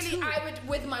 You were Literally, two. I would,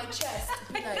 with my chest,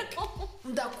 be like,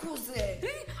 Ndakuze.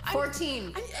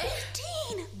 14. I'm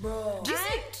 18. Bro.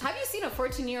 Have you seen a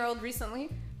 14-year-old recently?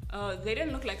 They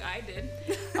didn't look like I did.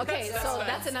 Okay, so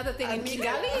that's another thing. In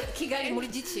Kigali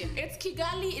Murijichi. It's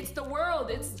Kigali, it's the world,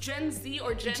 it's Gen Z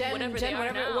or Gen whatever they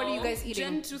are now. What are you guys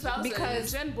eating? Gen 2000.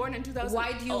 Because Gen born in 2000.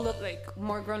 why do you look like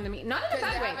more grown than me? Not in a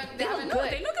bad way. They look No,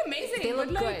 good. they look amazing. They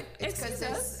look but, like, good. It's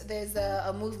because there's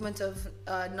a movement of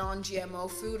non-GMO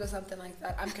food or something like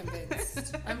that. I'm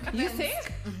convinced. You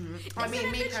think? I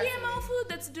mean, me the GMO food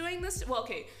that's doing this. Well,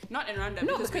 okay, not in Rwanda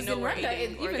No, because we because know in we're Rwanda,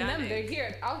 eating even them, organic. they're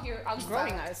here, out here,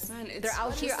 outgrowing us. Man, They're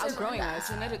out here outgrowing us.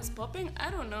 Genetics popping?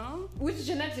 I don't know. Which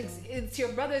genetics? It's your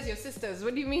brothers, your sisters.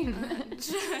 What do you mean?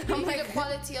 I'm like, the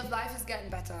quality of life is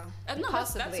getting better. No,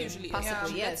 that's usually it.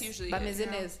 Possibly, yes. That's usually Bamizines.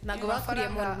 it.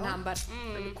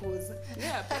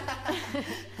 Yeah,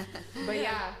 But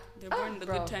yeah. they're born in the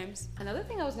good times. Another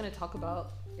thing I was going to talk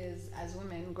about is as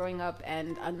women growing up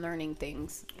and unlearning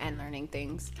things and learning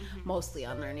things, mostly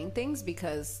unlearning things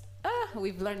because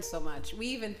we've learned so much. We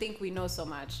even think we know so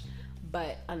much.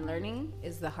 But unlearning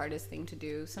is the hardest thing to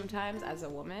do sometimes as a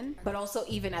woman, but also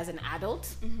even as an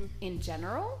adult in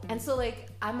general. And so like,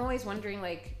 I'm always wondering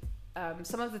like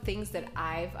some of the things that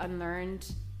I've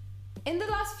unlearned in the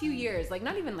last few years, like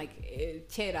not even like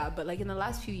chera, but like in the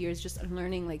last few years, just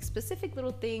unlearning like specific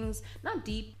little things, not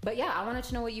deep. But yeah, I wanted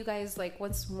to know what you guys like,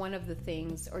 what's one of the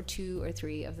things or two or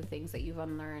three of the things that you've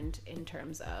unlearned in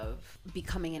terms of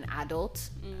becoming an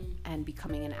adult and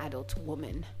becoming an adult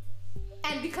woman.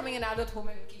 And becoming an adult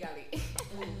woman in Kigali.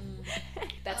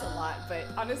 That's a lot, but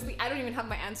honestly, I don't even have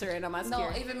my answer and I'm asking. No,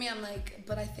 even me, I'm like,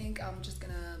 but I think I'm just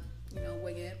gonna,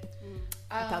 wing it.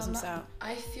 1,000%.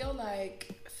 I feel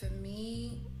like for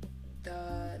me,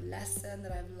 the lesson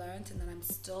that I've learned and that I'm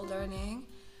still learning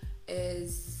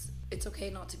is it's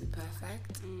okay not to be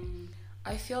perfect.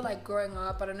 I feel like growing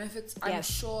up, I don't know if it's, I'm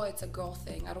sure it's a girl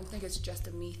thing. I don't think it's just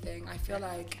a me thing. I feel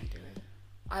like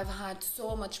I've had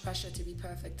so much pressure to be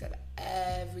perfect at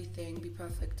everything. Be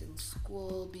perfect in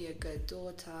school, be a good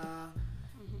daughter,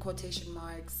 quotation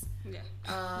marks.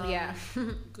 Yeah.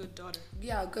 Good daughter.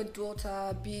 Yeah, good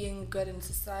daughter, being good in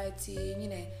society,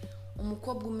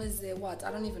 what?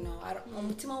 I don't even know. I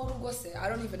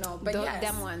don't even know. But yes.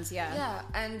 Them ones, yeah. Yeah,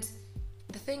 and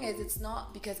the thing is, it's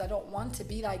not because I don't want to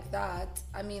be like that.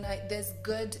 I mean, there's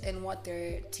good in what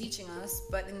they're teaching us,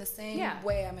 but in the same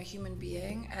way, I'm a human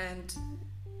being and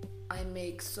I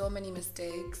make so many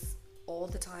mistakes all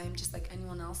the time, just like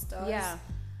anyone else does. Yeah.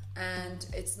 And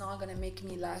it's not going to make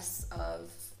me less of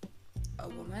a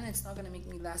woman. It's not going to make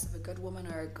me less of a good woman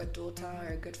or a good daughter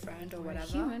or a good friend or whatever.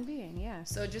 A human being, yeah.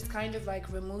 So just kind of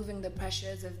like removing the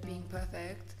pressures of being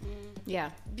perfect.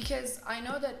 Yeah. Because I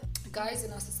know that guys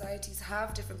in our societies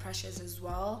have different pressures as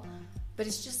well. But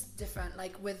it's just different.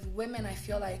 Like with women, I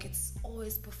feel like it's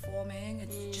always performing.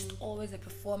 It's just always a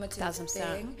performative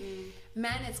thing.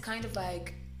 Men, it's kind of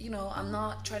like, I'm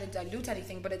not trying to dilute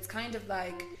anything, but it's kind of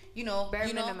like, bare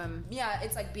minimum. Yeah,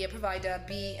 it's like be a provider,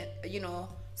 be,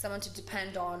 someone to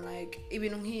depend on, like, and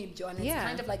it's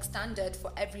kind of like standard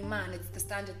for every man. It's the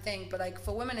standard thing. But like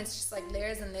for women, it's just like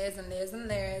layers and layers and layers and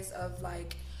layers of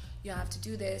like, you have to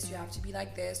do this, you have to be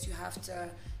like this, you have to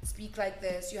speak like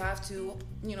this, you have to,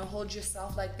 hold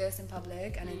yourself like this in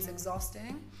public, and it's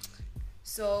exhausting.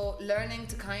 So learning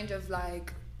to kind of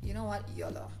like, you know what,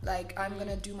 YOLO. Like, I'm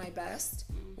gonna do my best.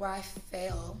 Where I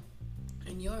fail,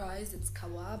 in your eyes, it's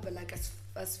kawa, but like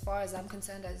as far as I'm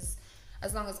concerned,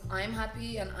 as long as I'm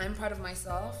happy and I'm proud of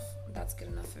myself, that's good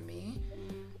enough for me.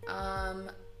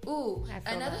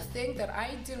 Another thing that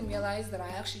I didn't realize that I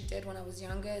actually did when I was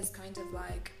younger is kind of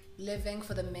like living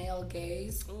for the male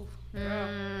gaze. Ooh.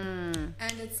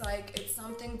 And it's like, it's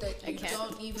something that you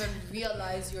don't even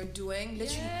realize you're doing.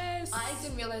 Literally, I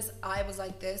didn't realize I was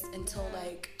like this until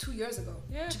like 2 years ago.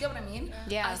 Do you get what I mean?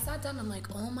 I sat down, I'm like,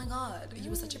 oh my god, you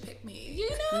were such a pick-me. You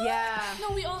know?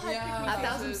 No, we all had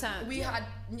pick-me faces. 1,000%.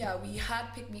 We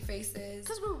had pick-me faces.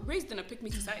 Because we're raised in a pick-me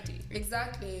society.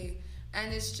 Exactly.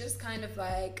 And it's just kind of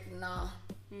like, nah,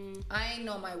 I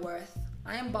know my worth.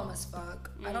 I am bum as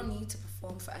fuck. I don't need to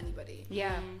perform for anybody.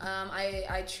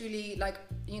 I truly, like,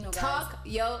 you know, guys,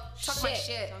 talk my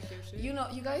shit. You know,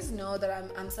 you guys know that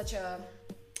I'm such a,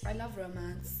 I love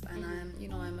romance, and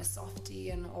I'm a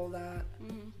softie and all that.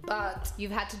 But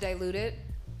you've had to dilute it.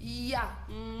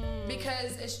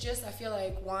 Because it's just, I feel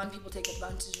like, one, people take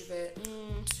advantage of it.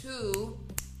 Two,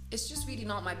 it's just really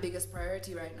not my biggest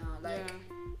priority right now. Like,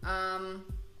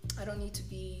 I don't need to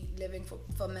be living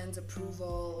for men's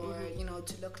approval or, you know,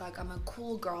 to look like I'm a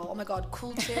cool girl. Oh my god,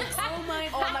 cool chicks. Oh my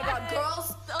god,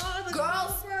 girls.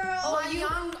 My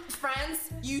young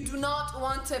friends, you do not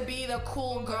want to be the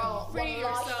cool girl. Free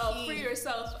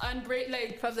yourself,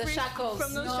 like from the shackles.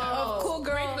 From those shackles. Of cool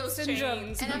girl those syndrome.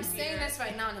 chains. And I'm saying this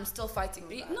right now, and I'm still fighting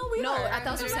with that. No, we are.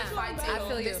 1,000%. I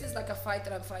feel you. This is like a fight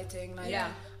that I'm fighting. Like,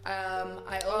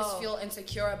 I always feel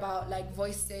insecure about like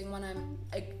voicing when I'm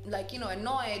like, you know,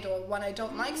 annoyed or when I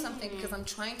don't like something, because I'm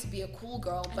trying to be a cool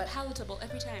girl, but palatable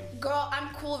every time. Girl,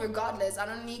 I'm cool regardless. I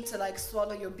don't need to like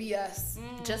swallow your BS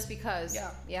just because.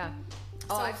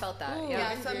 Oh, so, I felt that.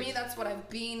 For me, that's what I've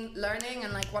been learning,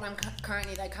 and like what I'm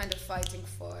currently like kind of fighting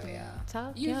for.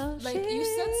 You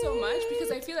said so much,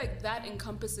 because I feel like that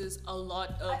encompasses a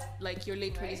lot of like your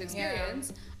late 20s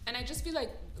experience, and I just feel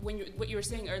like what you were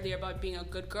saying earlier about being a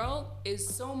good girl is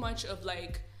so much of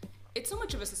like, it's so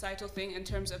much of a societal thing in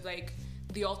terms of like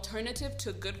the alternative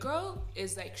to good girl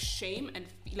is like shame and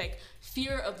like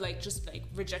fear of like just like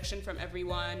rejection from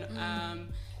everyone,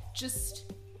 just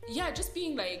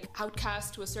being like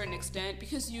outcast to a certain extent,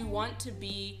 because you want to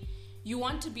be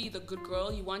the good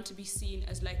girl, you want to be seen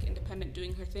as like independent,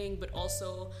 doing her thing, but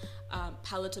also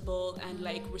palatable and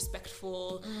like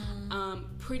respectful,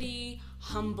 pretty,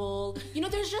 humble. You know,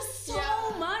 there's just so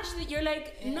much that you're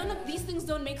like, none of these things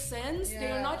don't make sense.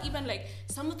 They're not even like,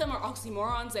 some of them are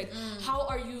oxymorons. Like, how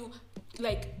are you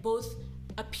like both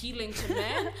appealing to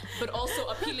men but also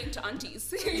appealing to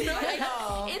aunties? You know, like,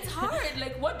 it's hard.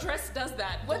 Like, what dress does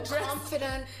that? What dress?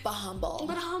 Confident but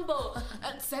humble.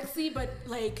 Sexy but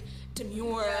like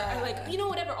demure, or like, you know,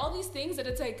 whatever. All these things that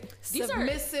it's like, these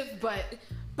submissive are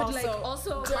but like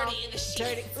also dirty in the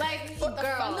sheets. Like, girl.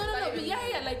 No.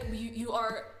 But like you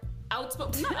are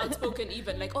outspoken, not outspoken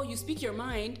even. Like, you speak your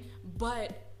mind,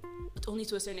 but only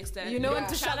to a certain extent. You know when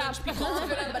to shut up.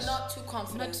 Confident, but not too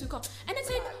confident. And it's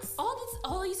like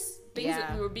all these things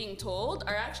that we were being told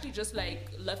are actually just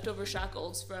like leftover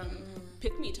shackles from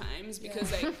pick-me times,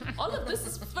 because like all of this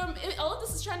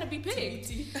is trying to be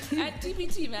picked at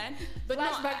TBT, man. But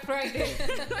Flashback Friday.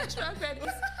 Flashback Friday.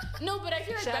 No, but I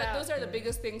feel like those are the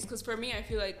biggest things, because for me, I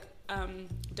feel like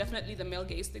definitely the male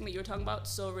gaze thing that you were talking about,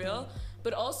 so real.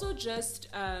 But also just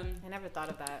I never thought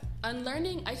of that.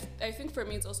 Unlearning. I think for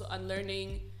me it's also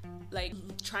unlearning, like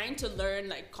trying to learn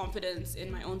like confidence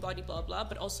in my own body, blah blah,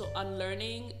 but also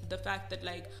unlearning the fact that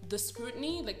like the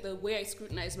scrutiny, like the way I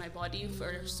scrutinized my body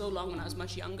for so long when I was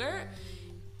much younger,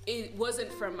 it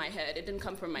wasn't from my head. It didn't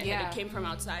come from my head. It came from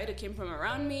outside. It came from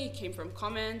around me. It came from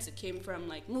comments. It came from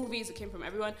like movies. It came from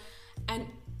everyone. And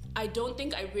I don't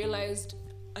think I realized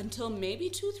until maybe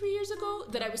 2-3 years ago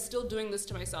that I was still doing this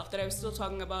to myself, that I was still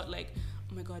talking about like,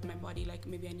 oh my god, my body, like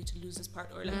maybe I need to lose this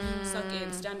part, or like suck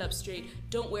in, stand up straight,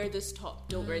 don't wear this top,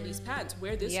 don't wear these pants,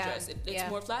 wear this dress, it's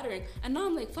more flattering. And now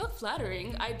I'm like, fuck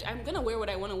flattering, I'm gonna wear what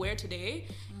I want to wear today.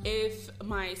 If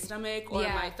my stomach or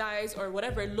my thighs or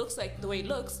whatever looks like the way it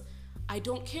looks, I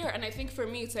don't care. And I think for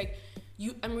me it's like,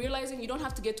 I'm realizing you don't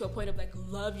have to get to a point of like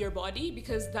love your body,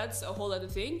 because that's a whole other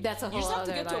thing. That's a whole other You just have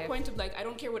to get life. to a point of like, I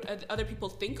don't care what other people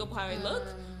think of how I look.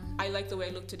 I like the way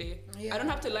I look today. I don't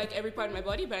have to like every part of my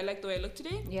body, but I like the way I look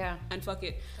today. And fuck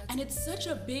it. And it's such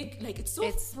a big, like, it's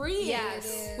free.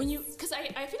 Yes. When you, because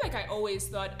I feel like I always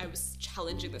thought I was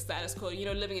challenging the status quo, you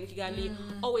know, living in Kigali,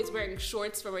 always wearing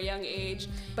shorts from a young age.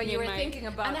 But you were thinking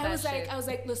about and that I was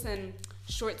like, listen,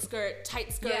 short skirt,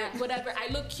 tight skirt, whatever,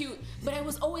 I look cute. But I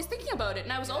was always thinking about it.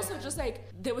 And I was also just like,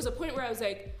 there was a point where I was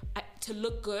like, to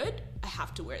look good, I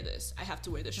have to wear this. I have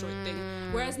to wear this short thing.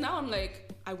 Whereas now I'm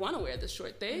like, I want to wear this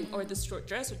short thing, or this short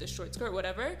dress, or this short skirt,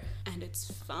 whatever. And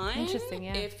it's fine. Interesting,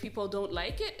 If people don't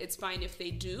like it, it's fine if they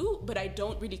do. But I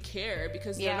don't really care,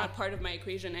 because they're not part of my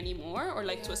equation anymore, or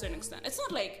like to a certain extent. It's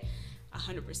not like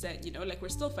 100%, you know, like we're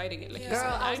still fighting it. Like,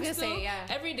 Girl, I was gonna say, yeah.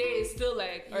 Every day is still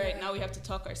like, all right, now we have to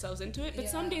talk ourselves into it. But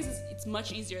some days it's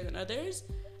much easier than others.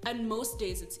 And most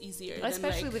days it's easier.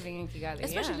 Especially than, like, living in Kigali.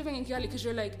 Especially living in Kigali, because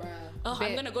you're like, oh,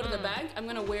 I'm gonna go to the bank. I'm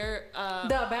gonna wear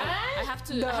the bag. I have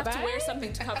to wear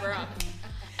something to cover up.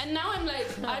 And now I'm like,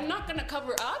 I'm not gonna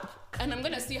cover up, and I'm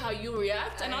gonna see how you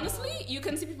react. And honestly, you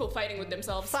can see people fighting with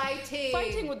themselves.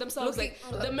 Fighting with themselves.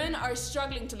 The men are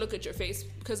struggling to look at your face,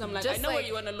 because I'm like, I know where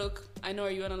you wanna look. I know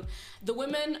where you wanna. The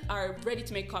women are ready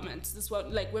to make comments. This is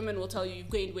what, like, women will tell you, you've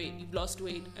gained weight, you've lost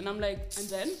weight, and I'm like, and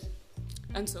then.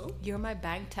 And so you're my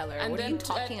bank teller. And what then, are you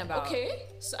talking about? Okay,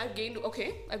 so I've gained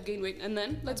weight, and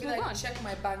then let's move on. Check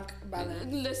my bank balance.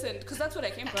 Listen, because that's what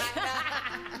I came from.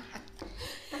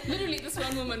 Literally, this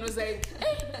one woman was like,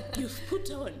 "Hey, you've put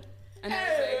on," and I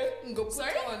was like,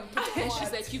 "Sorry?" And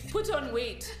she's like, "You've put on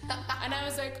weight," and I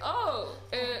was like, "Oh,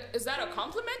 is that a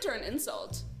compliment or an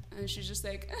insult?" And she's just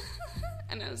like,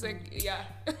 and I was like, "Yeah,"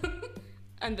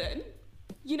 and then.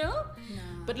 You know? No.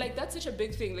 But like that's such a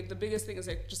big thing. Like the biggest thing is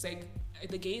like just like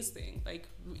the gaze thing. Like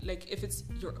if it's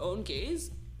your own gaze,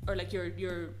 or like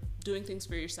you're doing things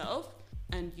for yourself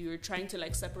and you're trying to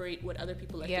like separate what other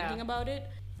people are thinking about it,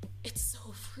 it's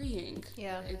so freeing.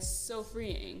 Yeah. It's so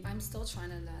freeing. I'm still trying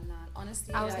to learn that.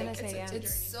 Honestly, I was gonna say,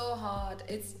 it's so hard.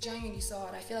 It's genuinely so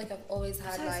hard. I feel like I've always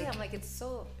had I'm like, it's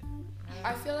so.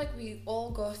 I feel like we all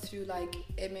go through like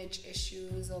image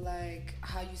issues or like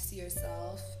how you see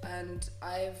yourself, and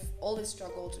I've always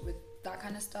struggled with that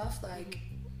kind of stuff. Like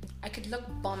I could look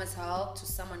bomb as hell to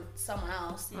someone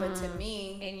else, but to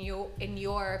me, in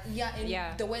your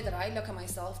the way that I look at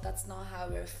myself, that's not how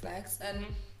it reflects, and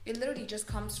it literally just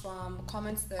comes from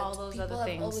comments that all those people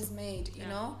other have always made. You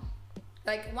know.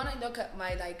 Like when I look at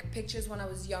my like pictures when I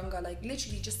was younger, like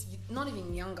literally just not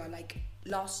even younger, like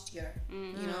last year,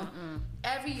 you know,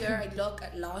 every year I look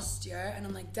at last year and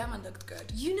I'm like, damn, I looked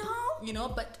good, you know.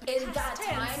 But in that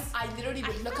time, I literally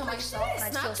would look at myself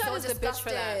and I feel so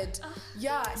disgusted.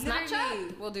 Yeah,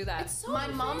 Snapchat, we'll do that. So my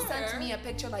mom sent me a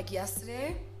picture like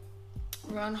yesterday.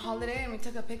 We were on holiday and we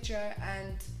took a picture,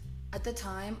 and at the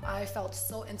time I felt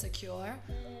so insecure.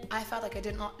 I felt like I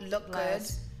did not look good.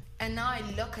 And now I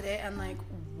look at it and like,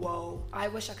 whoa, I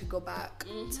wish I could go back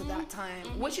to that time,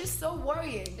 which is so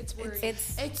worrying. It's worrying.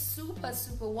 It's super,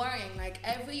 super worrying. Like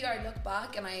every year I look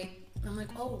back and I'm like,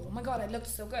 oh my God, I looked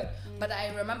so good. But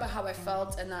I remember how I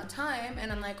felt in that time,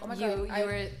 and I'm like, oh my God, you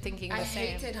were thinking the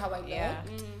same. I hated how I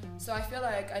looked. So I feel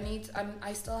like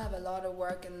I still have a lot of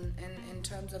work in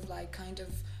terms of like kind of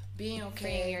being okay.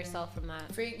 Freeing yourself from that.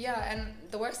 And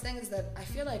the worst thing is that I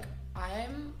feel like I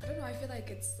feel like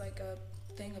it's like a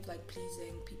thing of like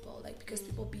pleasing people, like because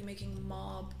people be making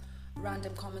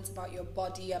random comments about your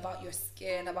body, about your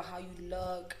skin, about how you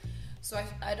look. So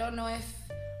I don't know if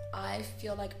I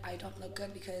feel like I don't look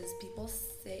good because people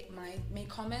make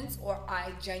comments, or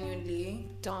I genuinely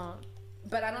don't.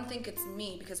 But I don't think it's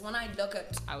me, because when I look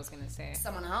at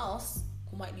someone else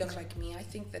who might look like me, I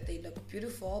think that they look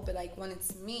beautiful. But like when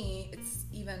it's me, it's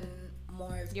even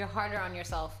more. You're harder on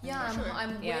yourself. Yeah,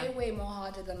 I'm way more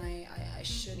harder than I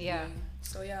should be.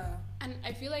 So yeah. And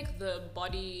I feel like the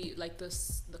body, like the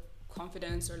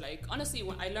confidence, or like honestly,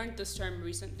 when I learned this term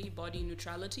recently, body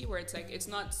neutrality, where it's like it's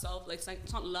not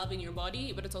it's not loving your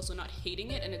body, but it's also not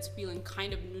hating it, and it's feeling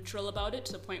kind of neutral about it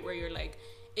to the point where you're like,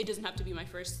 it doesn't have to be my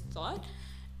first thought.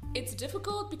 It's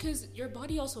difficult because your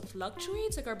body also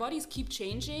fluctuates. Like our bodies keep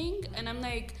changing, and I'm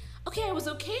like, okay, I was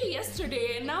okay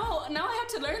yesterday, and now I have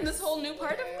to learn this whole new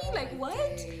part of me. Like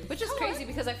what? Which is crazy,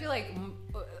 because I feel like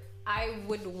I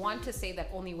would want to say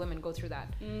that only women go through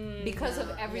that because of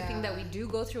everything that we do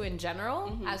go through in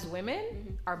general as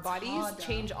women. Our bodies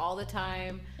change all the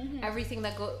time. Everything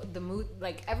the mood,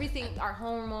 like everything, our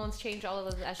hormones change, all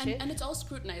of that shit. And it's all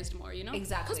scrutinized more, you know?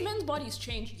 Exactly. Because men's bodies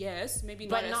change, yes, maybe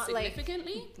not as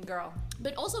significantly. Like, girl.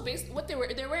 But also based what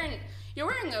you're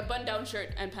wearing a button-down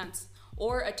shirt and pants.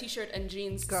 Or a t-shirt and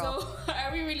jeans. Girl. So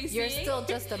are we really seeing? You're still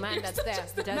just a man that's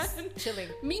there, just chilling.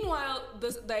 Meanwhile,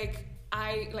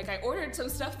 I ordered some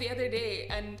stuff the other day,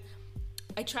 and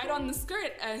I tried on the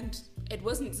skirt and it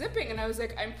wasn't zipping, and I was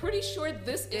like, I'm pretty sure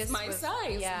this is my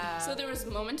size. Yeah. So there was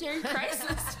momentary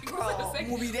crisis. Bro, I was like,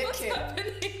 what's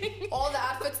happening? All the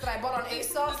outfits that I bought on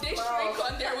ASOS, did they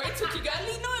shrink on their way to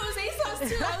Kigali? No, it was ASOS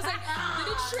too. I was like,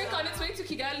 did it shrink on its way to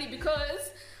Kigali?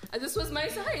 Because this was my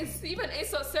size. Even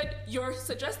ASOS said, your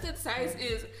suggested size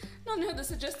is... No, the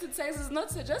suggested size is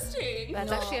not suggesting.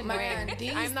 That's actually annoying.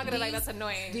 I'm not gonna lie, that's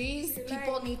annoying. These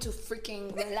people need to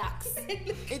freaking relax.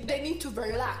 They need to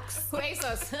relax. Who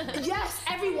ASOS? Yes,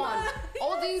 everyone.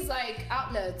 All these like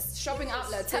outlets, shopping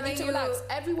outlets, they need to relax.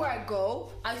 Everywhere I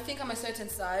go, I think I'm a certain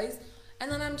size,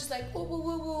 And then I'm just like, woo, woo,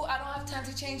 woo, woo. I don't have time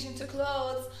to change into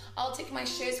clothes. I'll take my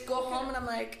shirts, go home, and I'm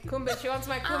like, Kumbe, she wants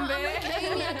my kumbe. I'm like,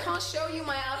 Amy, I can't show you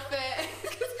my outfit.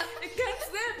 It gets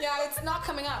them. Yeah, it's not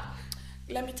coming up.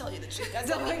 Let me tell you the truth. Guys,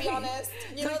 Don't let me be me. honest.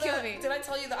 Don't kill me. Did I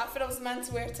tell you the outfit I was meant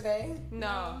to wear today?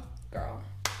 No. Girl.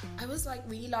 I was like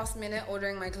really last minute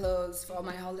ordering my clothes for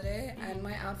my holiday, and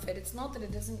my outfit, it's not that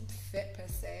it doesn't fit per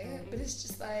se, but it's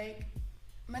just like,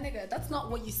 my nigga, that's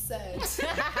not what you said.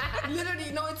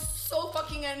 Literally, no, it's so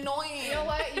fucking annoying. You know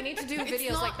what? You need to do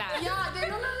videos like that. Yeah,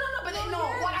 no, but they know.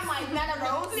 What am I, Nana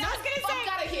Rose? Yeah, I was gonna Fuck say.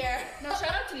 out of here. No,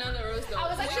 shout out to Nana Rose though. I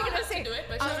was actually We don't gonna have to say- do it,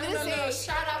 but I shout was out gonna to Nana say, Rose.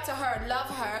 shout out to her, love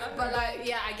her, but like,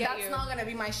 Yeah, I get that's you. not gonna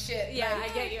be my shit. Yeah,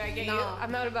 like, I get you. no.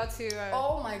 I'm not about to.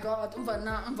 Oh my god,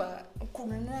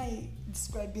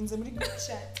 describing some really good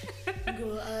chat.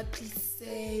 Go, please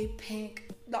say pink.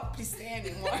 Not please say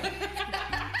anymore.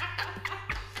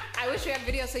 I wish we had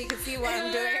video so you could see what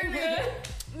I'm doing.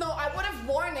 No, I would have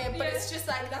worn it, but Yeah. it's just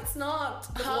like that's not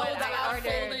how what the I outfit.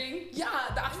 ordered. Folding. Yeah,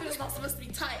 the outfit is not supposed to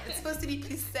be tight. It's supposed to be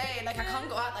plissé. Like I can't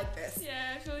go out like this.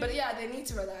 Yeah, I feel But yeah, they need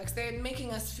to relax. They're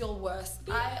making us feel worse.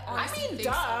 I I honestly mean, think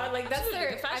duh. so. Like that's Absolutely.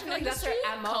 their. The I fashion feel like that's their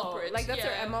industry, MO. culprits. Like that's Yeah.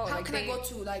 their MO. How like can I go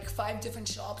to like 5 different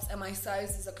shops and my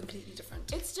sizes are completely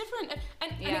different? it's different,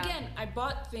 and Yeah. again, I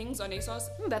bought things on ASOS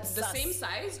That's the sus. same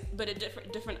size, but at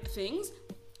different things.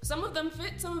 Some of them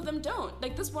fit, some of them don't.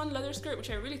 Like this one leather skirt,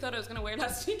 which I really thought I was gonna wear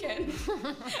last weekend,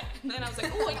 and then I was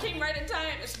like, oh, it came right in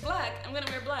time. It's black. I'm gonna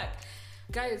wear black.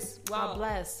 Guys, wow. God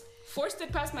bless. Forced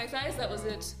it past my thighs. That was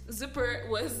it. Zipper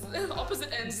was opposite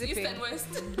ends, east Zipping. and west.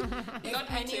 If Not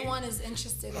meeting. anyone is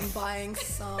interested in buying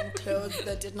some clothes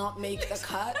that did not make the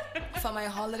cut for my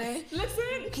holiday,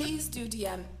 Listen. please do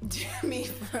DM me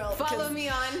for real. Follow because me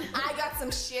on. I got some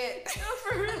shit.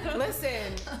 For real.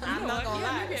 Listen, I'm not gonna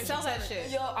Yeah, lie. maybe I Sell should that sell shit.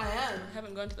 Yo, I am. I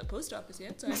haven't gone to the post office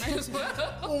yet, so I might as well.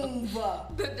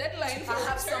 Umba. The deadline for I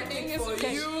have returning something is for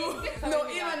you. No,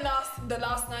 even the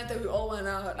last night that we all went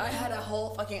out, I had a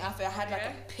whole fucking outfit. I had like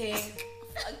a pink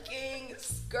fucking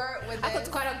skirt with I it.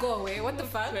 thought quite a go away. What the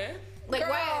fuck? Fair. Like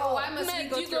Girl, why must we Man,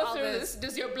 go do you through all this?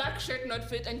 Does your black shirt not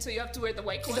fit, and so you have to wear the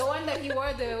white one? The one that he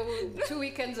wore the 2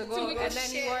 weekends ago, 2 weekends. and then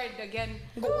he Shit. wore it again.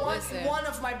 one, Listen. one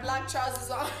of my black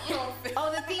trousers on.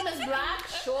 Oh, the theme is black?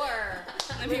 Sure.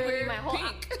 Let me Literally wear my whole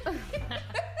pink.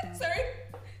 Sorry,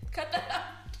 cut that out.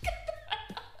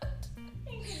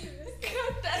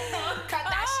 Cut that out. Cut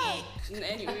that shit.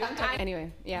 Anyway, I'm talking.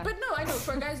 Anyway, yeah. But no, I know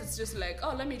for guys it's just like,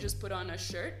 oh, let me just put on a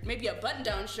shirt, maybe a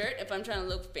button-down shirt if I'm trying to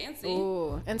look fancy.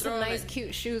 Ooh, and some Throw on nice a-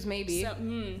 cute shoes maybe.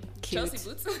 Cute. Cute. Chelsea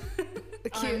boots. The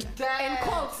cute. I'm dead. In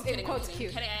quotes, Kidding, in quotes, kidding,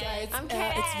 cute. kidding. Guys, I'm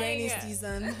it's rainy kidding.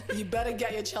 season. You better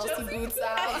get your Chelsea boots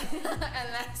out.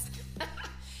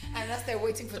 unless they're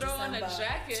waiting for Throw on December. a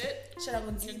jacket.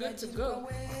 You're good to go.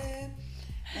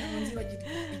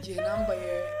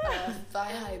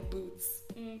 Thigh-high boots.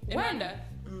 In When? Rwanda.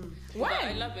 When? But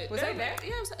I love it. Was I there?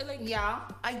 Yeah, I was like, Yeah,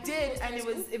 I did, and high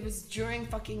it was during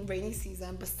fucking rainy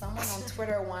season. But someone on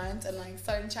Twitter went and like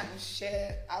started chatting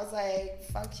shit. I was like,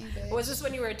 "Fuck you, bitch." Was this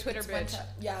when you were a Twitter It's bitch?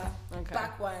 yeah. Okay.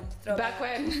 Back when. Back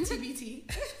when. TBT.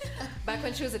 Back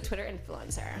when she was a Twitter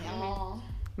influencer. Yeah.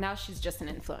 Now she's just an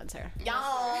influencer. Yeah.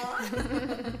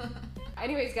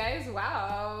 Anyways, guys,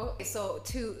 wow. So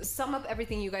to sum up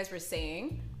everything you guys were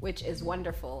saying, which is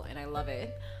wonderful and I love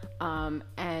it, and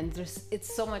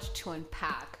it's so much to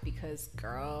unpack because,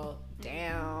 girl,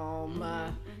 damn,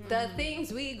 the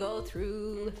things we go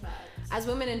through as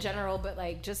women in general, but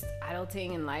like just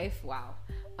adulting in life, wow.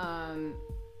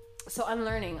 So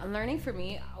unlearning for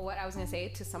me, what I was gonna say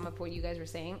to sum up what you guys were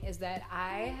saying is that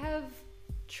I have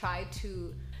tried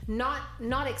to not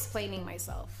explaining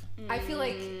myself. I feel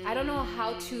like I don't know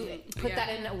how to put that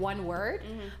in one word,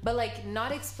 but like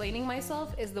not explaining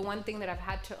myself is the one thing that I've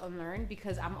had to unlearn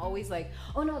because I'm always like,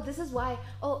 oh no, this is why.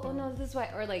 Oh no, this is why.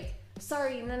 Or like,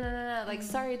 sorry, no, like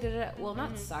sorry, da, da, da. Well,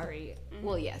 not sorry.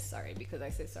 Well, yes, sorry because I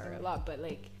say sorry a lot, but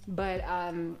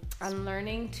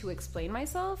unlearning to explain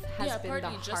myself has been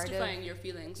partly the justifying hardest. your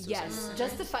feelings. to Yes, some extent.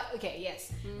 justify. Okay,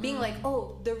 yes, being like,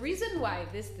 oh, the reason why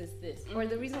this, or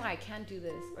the reason why I can't do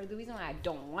this, or the reason why I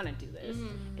don't want to do this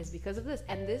is because of this,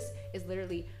 and this is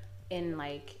literally in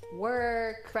like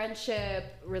work, friendship,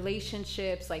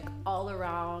 relationships, like all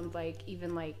around, like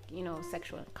even like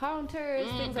sexual encounters,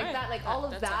 things like right. that, like all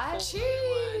of That's a that. whole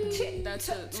other one.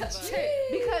 That's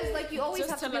Because like you always Just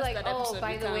have to tell be us like, that oh, episode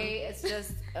by we the come. way, it's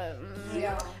just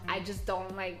Yeah. I just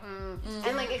don't like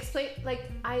and like explain, like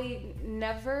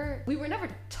we were never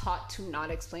taught to not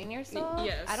explain yourself.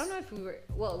 Yes. I don't know if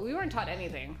we weren't taught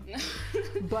anything,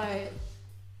 but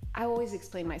I always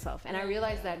explain myself. And I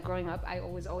realized that growing up, I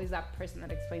was always that person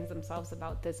that explains themselves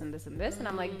about this and this and this. And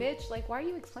I'm like, bitch, like, why are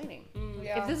you explaining?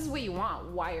 If this is what you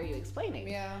want, why are you explaining?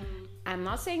 Yeah. I'm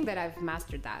not saying that I've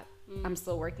mastered that. I'm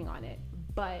still working on it.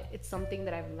 But it's something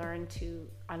that I've learned to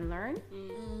unlearn.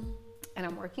 And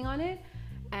I'm working on it.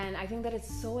 And I think that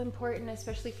it's so important,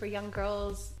 especially for young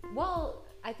girls. Well,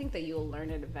 I think that you'll learn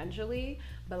it eventually.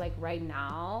 But like right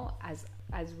now, as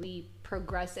we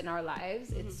progress in our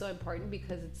lives, it's so important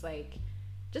because it's like,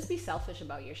 just be selfish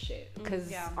about your shit.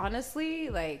 Because honestly,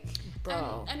 like,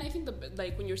 bro. And I think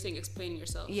like when you're saying explaining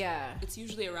yourself, it's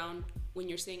usually around when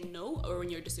you're saying no or when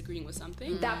you're disagreeing with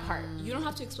something. That part. You don't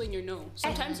have to explain your no.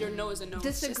 Sometimes your no is a no.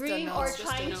 Disagreeing no. or It's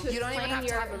trying to You don't even have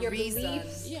to have a your reason.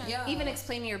 beliefs. Yeah. Even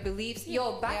explaining your beliefs.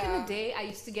 Yo, back in the day, I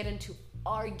used to get into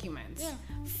arguments,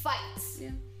 fights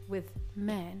with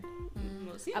men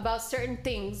about certain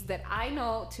things that I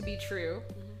know to be true,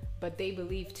 but they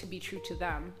believe to be true to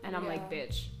them. And I'm like,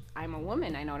 bitch, I'm a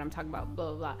woman. I know what I'm talking about,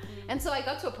 blah, blah, blah. And so I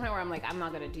got to a point where I'm like, I'm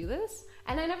not going to do this.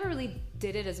 And I never really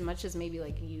did it as much as maybe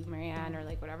like you, Marianne, or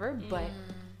like whatever. But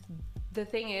the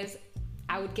thing is,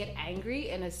 I would get angry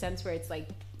in a sense where it's like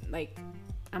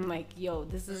I'm like, yo,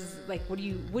 this is like, what are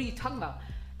you talking about?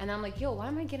 And I'm like, yo, why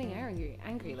am I getting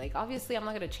angry? Like, obviously, I'm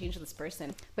not going to change this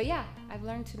person. But yeah, I've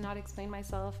learned to not explain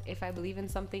myself. If I believe in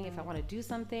something, if I want to do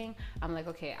something, I'm like,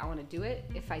 okay, I want to do it.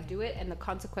 If I do it and the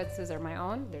consequences are my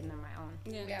own, they're not my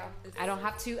own. Yeah. I don't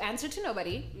have to answer to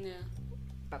nobody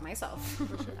but myself,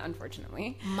 Mic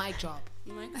unfortunately. drop.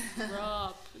 Mic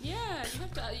drop. Yeah, you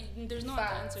have to. There's no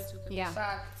answer to it. Yeah.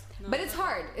 Fact. No. But it's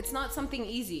hard. It's not something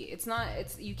easy.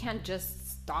 You can't just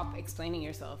stop explaining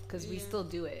yourself because we still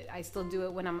do it. I still do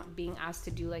it when I'm being asked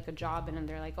to do like a job and then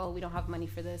they're like, oh, we don't have money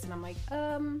for this. And I'm like,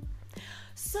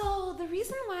 so the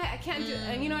reason why I can't do it,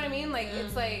 and you know what I mean? Like,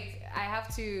 it's like, I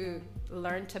have to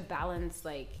learn to balance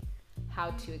like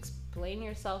how to explain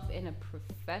yourself in a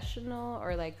professional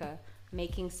or like a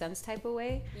making sense type of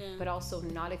way, but also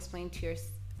not explain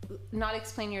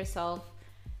yourself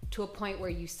to a point where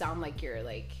you sound like you're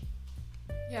like,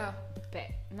 do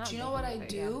you know what I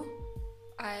do?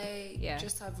 I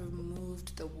just have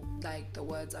removed the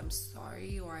words I'm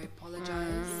sorry or I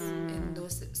apologize in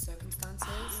those circumstances.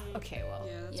 Okay, well,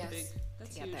 That's big.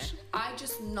 That's get huge. there. I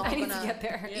just not I gonna need to get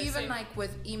there. even same. like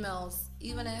with emails,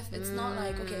 even if it's not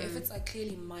like, okay, if it's like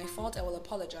clearly my fault, I will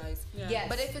apologize. Yes.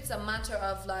 But if it's a matter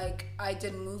of like I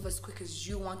didn't move as quick as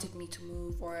you wanted me to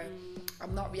move, or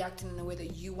I'm not reacting in the way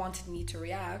that you wanted me to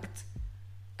react,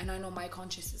 and I know my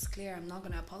conscience is clear, I'm not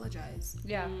gonna apologize.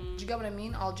 Yeah. Do you get what I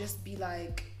mean? I'll just be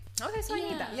like, Okay, so I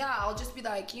need that. yeah, I'll just be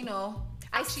like, you know,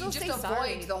 I actually still just say avoid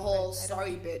sorry, the whole but I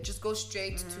sorry bit. Just go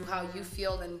straight to how you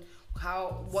feel and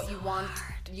what you want,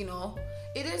 you know.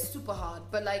 It is super hard,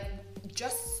 but like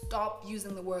just stop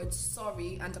using the words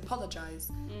sorry and apologize.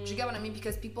 Do you get what I mean?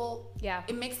 Because people,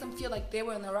 it makes them feel like they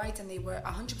were in the right and they were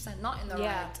 100% not in the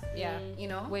right. Yeah. You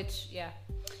know? Which,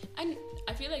 And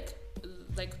I feel like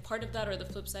part of that or the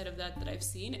flip side of that I've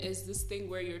seen is this thing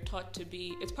where you're taught to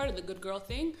be, it's part of the good girl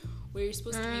thing where you're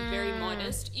supposed to be very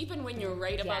modest, even when you're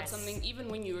right about something, even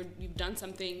when you've done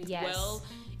something well,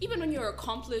 even when you're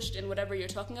accomplished in whatever you're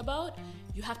talking about,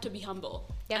 you have to be humble.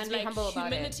 And like humble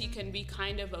about humility can be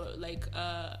kind of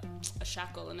a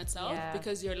shackle in itself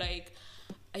because you're like,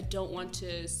 I don't want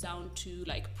to sound too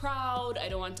like proud, I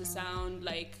don't want to sound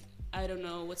like, I don't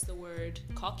know, what's the word?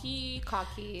 Cocky.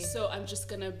 So I'm just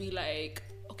gonna be like,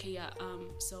 okay,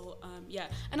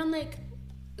 and I'm like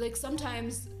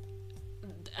sometimes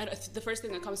the first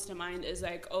thing that comes to mind is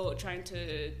like, trying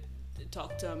to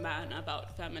talk to a man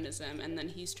about feminism, and then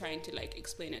he's trying to like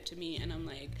explain it to me, and I'm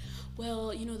like,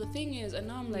 well, you know, the thing is, and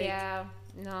now I'm like,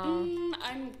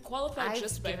 I'm qualified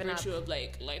just by virtue of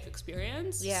like life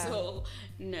experience. So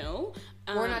no,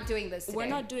 we're not doing this today. We're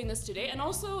not doing this today, and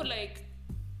also like.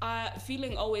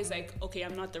 Feeling always like, okay,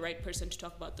 I'm not the right person to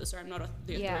talk about this, or I'm not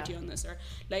the authority on this, or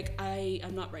like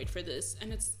I'm not right for this,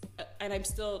 and I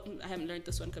haven't learned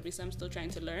this one because I'm still trying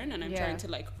to learn, and I'm trying to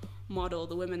like model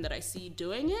the women that I see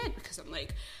doing it, because I'm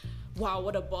like, wow,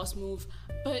 what a boss move.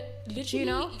 But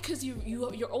literally, because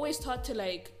you're always taught to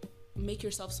like make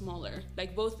yourself smaller,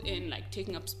 like both in like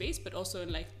taking up space, but also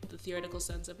in like the theoretical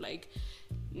sense of like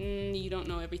you don't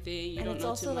know everything, you don't know too much. And it's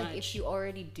also like if you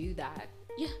already do that.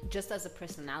 Yeah, just as a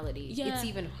personality, it's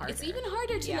even harder. It's even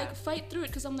harder to like fight through it,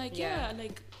 because I'm like,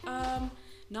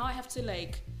 now I have to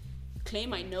like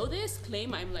claim I know this,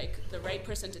 claim I'm like the right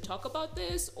person to talk about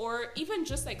this, or even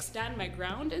just like stand my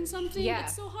ground in something.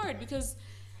 It's so hard because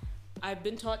I've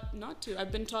been taught not to.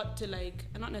 I've been taught to like,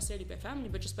 and not necessarily by family,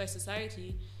 but just by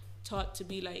society, taught to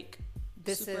be like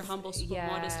super humble, super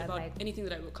modest about like, anything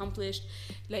that I've accomplished.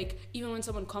 Like, even when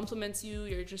someone compliments you,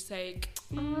 you're just like,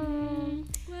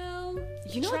 well,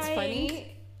 you know what's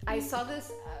funny? I saw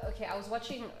this. I was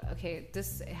watching.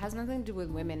 This has nothing to do with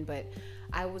women, but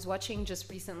I was watching just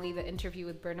recently the interview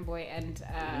with Burna Boy and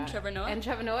Trevor Noah,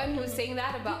 and he was saying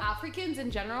that about Africans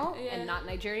in general and not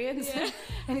Nigerians.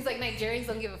 And he's like, Nigerians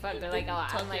don't give a fuck. They're like, oh,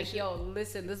 I'm like, yo,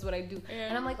 listen, this is what I do.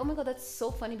 And I'm like, oh my god, that's so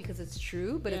funny because it's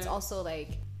true, but it's also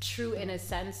like true in a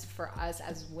sense for us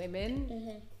as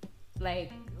women.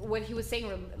 Like what he was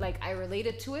saying, like I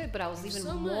related to it, but I was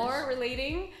even more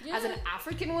relating as an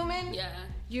African woman.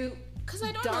 Because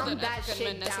I don't dumb that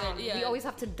shit down. We always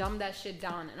have to dumb that shit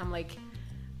down, and I'm like,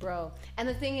 bro. And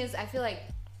the thing is, I feel like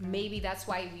maybe that's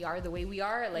why we are the way we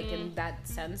are, like in that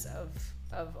sense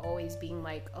of always being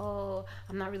like, oh,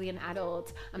 I'm not really an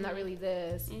adult, I'm not really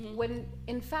this, when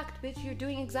in fact, bitch, you're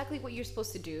doing exactly what you're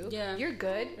supposed to do. You're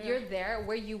good, you're there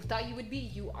where you thought you would be,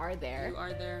 you are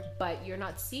there, but you're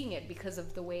not seeing it because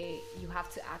of the way you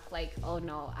have to act like, oh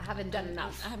no, I haven't done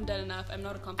enough, I'm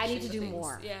not accomplishing, I need to do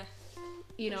more,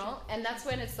 you know. And that's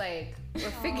when it's like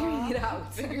we're figuring it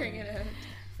out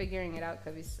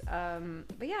cubbies.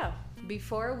 But yeah,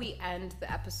 before we end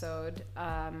the episode,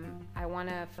 I'm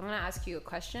gonna ask you a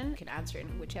question. You can answer it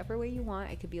in whichever way you want.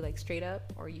 It could be like straight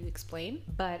up or you explain,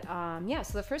 but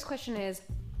so the first question is,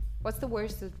 what's the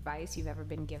worst advice you've ever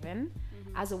been given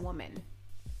as a woman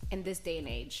in this day and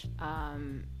age?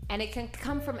 And it can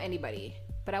come from anybody,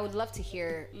 but I would love to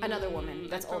hear another woman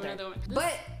that's older,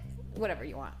 but whatever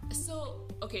you want. So,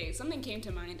 okay, something came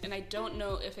to mind, and I don't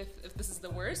know if this is the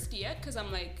worst yet, because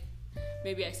I'm like,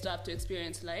 maybe I still have to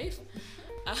experience life.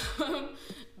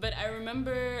 But I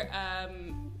remember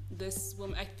this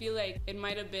woman, I feel like it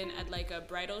might have been at like a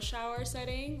bridal shower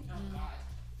setting. Oh God.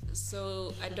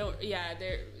 So I don't,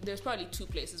 there's probably 2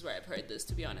 places where I've heard this,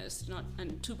 to be honest,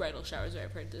 and 2 bridal showers where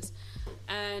I've heard this.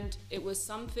 And it was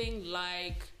something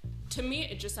like, to me,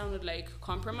 it just sounded like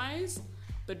compromise.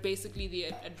 But basically the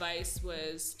advice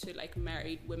was to like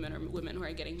married women or women who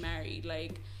are getting married,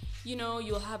 like, you know,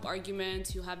 you'll have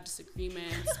arguments, you'll have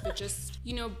disagreements, but just,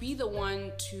 you know, be the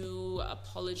one to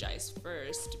apologize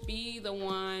first. Be the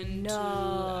one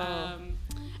to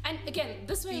and again,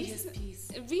 this way, be his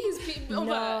peace. Be his peace.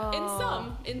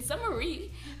 No. In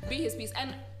summary, be his peace.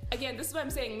 And again, this is what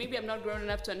I'm saying. Maybe I'm not grown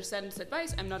enough to understand this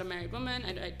advice. I'm not a married woman.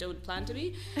 I don't plan to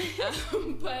be.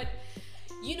 But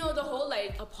you know, the whole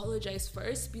like apologize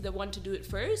first, be the one to do it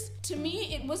first. To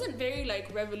me, it wasn't very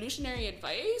like revolutionary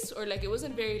advice, or like it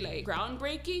wasn't very like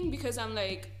groundbreaking, because I'm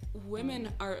like,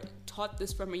 women are taught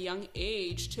this from a young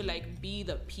age to like be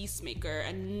the peacemaker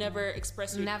and never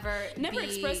express being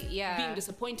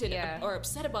disappointed or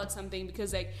upset about something,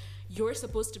 because like you're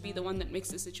supposed to be the one that makes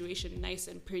the situation nice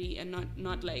and pretty, and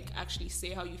not like actually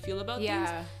say how you feel about things.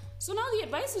 So now the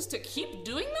advice is to keep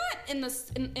doing that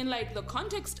in like the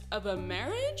context of a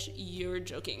marriage. You're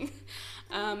joking.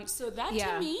 So that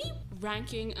to me,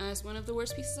 ranking as one of the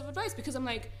worst pieces of advice, because I'm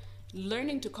like,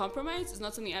 learning to compromise is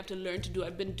not something I have to learn to do.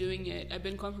 I've been doing it. I've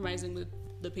been compromising with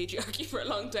the patriarchy for a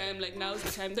long time. Like, now is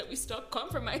the time that we stop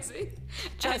compromising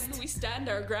and we stand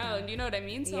our ground. You know what I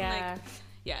mean? So I'm like,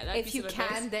 that if you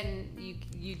can, then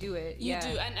you do it. You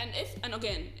do, and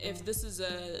again, if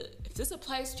this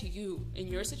applies to you in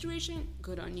your situation,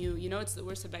 good on you. You know, it's the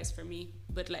worst advice for me,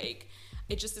 but like,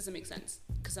 it just doesn't make sense,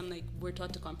 because I'm like, we're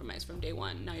taught to compromise from day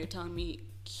one. Now you're telling me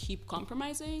keep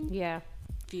compromising.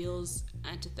 Feels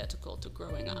antithetical to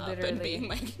growing up and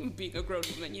being a grown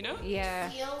woman, you know?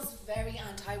 It feels very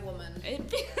anti-woman.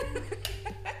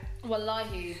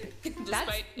 Wallahi.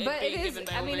 But it is,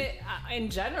 I mean, in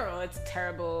general, it's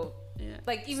terrible.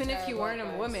 Like, even if you weren't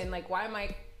a woman, like, why am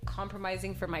I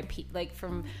compromising for my like,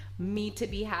 from me to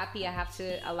be happy? I have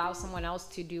to allow someone else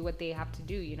to do what they have to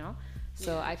do, you know?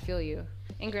 So I feel you.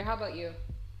 Ingrid, how about you?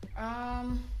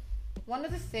 One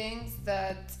of the things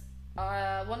that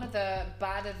one of the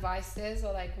bad advices,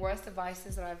 or like worst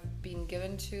advices that I've been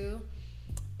given to,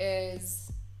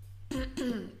 is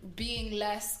being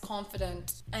less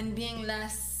confident and being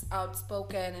less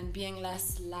outspoken and being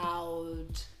less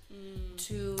loud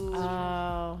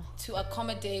to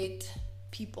accommodate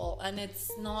people. And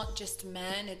it's not just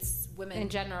men, it's women in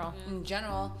general.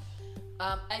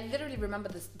 I literally remember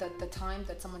the time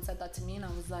that someone said that to me, and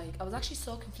I was actually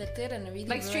so conflicted, and it really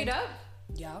like straight up.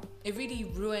 Yeah, it really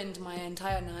ruined my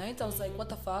entire night. I was like, what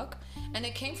the fuck? And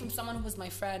it came from someone who was my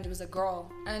friend. It was a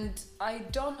girl. And I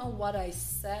don't know what I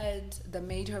said that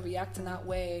made her react in that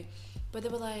way. But they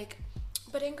were like,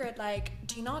 But Ingrid, like,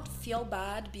 do you not feel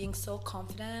bad being so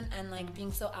confident and like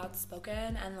being so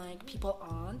outspoken and like people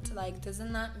aren't? Like,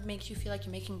 doesn't that make you feel like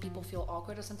you're making people feel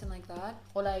awkward or something like that?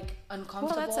 Or like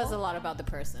uncomfortable? Well, that says a lot about the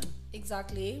person.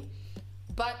 Exactly.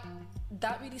 But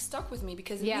that really stuck with me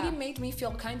because it really made me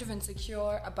feel kind of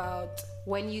insecure about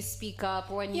when you speak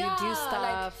up or when you do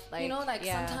stuff. Like, you know, like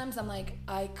sometimes I'm like,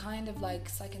 I kind of like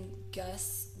second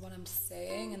guess what I'm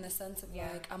saying in the sense of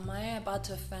like, am I about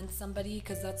to offend somebody?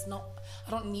 Because that's not,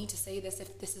 I don't need to say this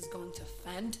if this is going to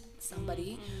offend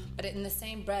somebody. But in the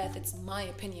same breath, it's my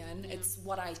opinion. It's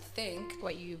what I think.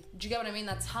 What you... Do you get what I mean?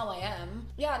 That's how I am.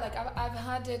 Yeah, like I've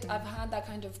had that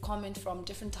kind of comment from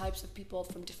different types of people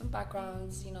from different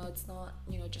backgrounds. You know, it's not,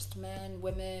 you know, just men,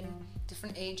 women,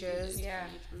 different ages. Yeah.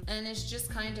 And it's just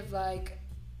kind of like,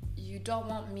 you don't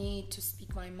want me to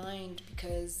speak my mind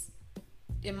because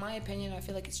in my opinion, I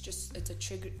feel like it's a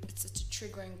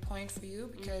triggering point for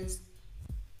you because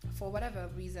for whatever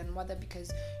reason, whether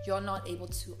because you're not able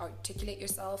to articulate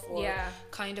yourself or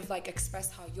kind of like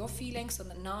express how you're feeling, so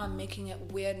that now I'm making it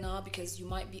weird now because you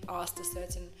might be asked a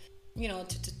certain, you know,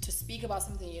 to speak about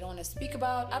something you don't want to speak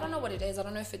about. I don't know what it is. I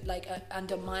don't know if it like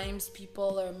undermines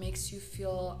people or makes you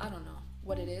feel, I don't know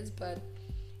what it is, but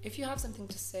if you have something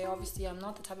to say, obviously I'm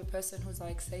not the type of person who's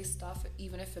like say stuff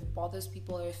even if it bothers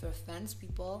people or if it offends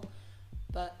people,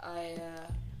 but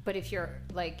but if you're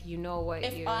like, you know what,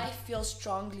 if I feel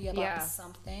strongly about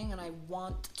something and I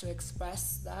want to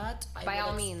express that, by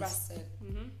all means express it.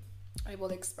 I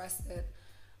will express it.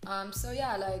 So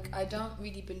yeah, like I don't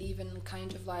really believe in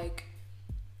kind of like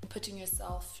putting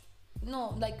yourself,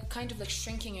 no, like kind of like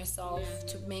shrinking yourself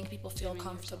to make people feel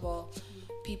comfortable.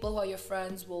 People who are your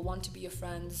friends will want to be your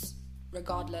friends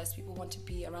regardless. People want to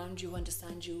be around you,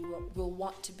 understand you, will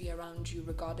want to be around you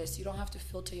regardless. You don't have to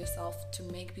filter yourself to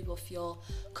make people feel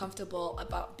comfortable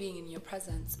about being in your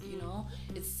presence, you know?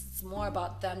 It's more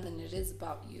about them than it is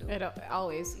about you.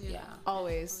 Always.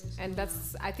 And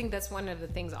I think that's one of the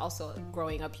things also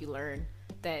growing up you learn,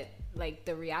 that like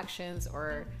the reactions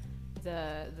or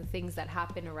the things that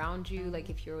happen around you,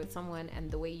 like if you're with someone and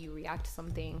the way you react to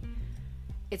something,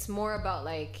 it's more about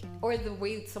like, or the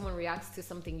way someone reacts to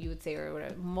something you would say or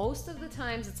whatever. Most of the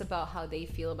times it's about how they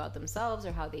feel about themselves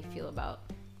or how they feel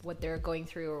about what they're going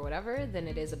through or whatever than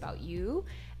it is about you.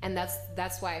 And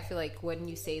that's why I feel like when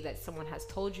you say that someone has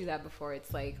told you that before,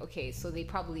 it's like, okay, so they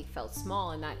probably felt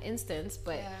small in that instance,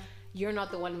 but you're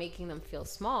not the one making them feel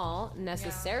small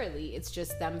necessarily. It's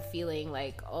just them feeling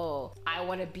like, oh, I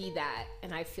want to be that,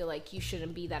 and I feel like you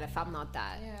shouldn't be that if I'm not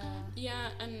that.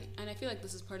 And I feel like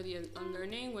this is part of the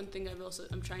unlearning. One thing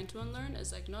I'm trying to unlearn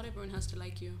is like, not everyone has to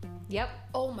like you.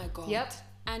 Oh my god.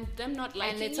 And them not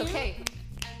liking you, and it's okay.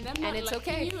 Them not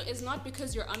liking you is not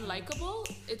because you're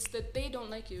unlikable. It's that they don't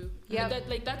like you.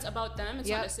 That's about them. It's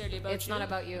not necessarily about you. It's not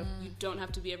about you. You don't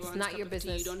have to be everyone's cup of tea. It's not your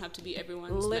business. You don't have to be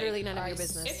everyone's. Literally none of your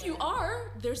business. If you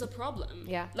are, there's a problem.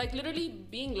 Like literally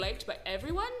being liked by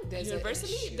everyone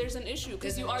universally, there's an issue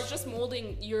because you are just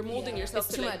molding. You're molding yourself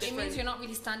it's to too like much. It means you're not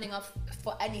really standing up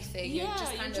for anything. You're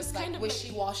just kind of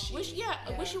wishy-washy.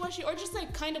 Wishy-washy, or just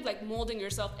like kind of like molding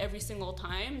yourself every single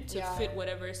time to fit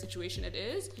whatever situation it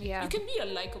is. You can be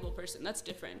a likable person. That's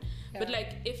different. But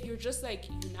like if you're just like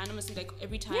unanimously like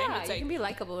every time, it's like you can be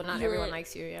likable, but not everyone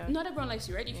likes you. Not everyone likes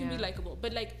you, right? You can be likable,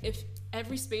 but like if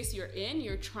every space you're in,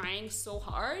 you're trying so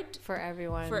hard for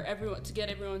everyone to get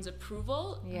everyone's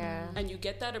approval, and you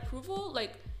get that approval,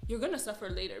 like you're gonna suffer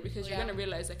later because you're gonna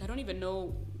realize like I don't even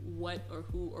know what or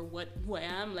who I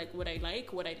am, like what I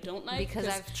like, what I don't like, because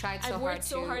I've tried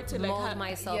so hard to like mold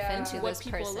myself into what this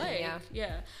people person.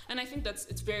 Like. And I think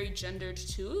it's very gendered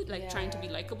too. Like trying to be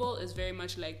likable is very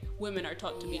much like women are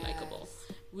taught to be likable.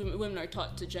 Women are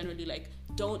taught to generally like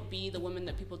don't be the woman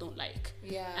that people don't like.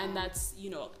 And that's, you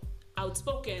know,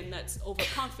 outspoken, that's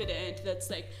overconfident,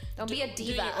 that's like don't be a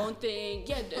diva, doing your own thing,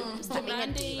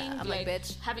 demanding, I'm like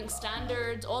bitch. Having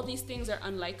standards. All these things are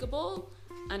unlikable,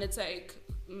 and it's like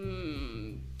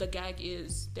the gag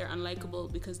is they're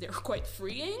unlikable because they're quite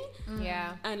freeing.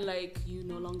 And like you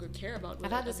no longer care about what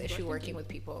I've had this issue working with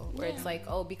people where it's like,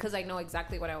 oh, because I know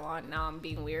exactly what I want, now I'm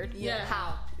being weird.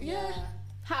 How?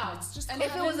 How? It's just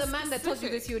if it was a man that told you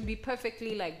this, you would be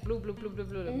perfectly like blue.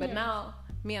 But now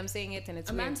me, I'm saying it and it's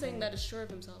a weird. man saying that is sure of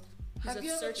himself. Have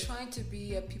you ever tried to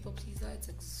be a people pleaser? It's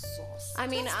exhausting. I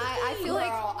mean, I feel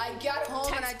like I get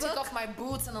home and I take off my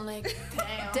boots and I'm like,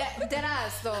 damn. Dead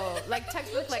ass though. Like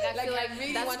textbook. Like I feel like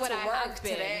really that's what I have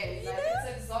been. Today. Like,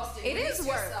 it's exhausting. It is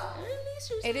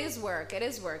work. It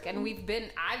is work. And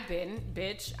I've been,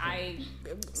 bitch.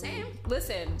 Same.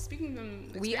 Listen. Speaking from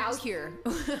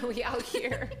experience. We out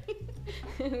here.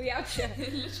 We out here.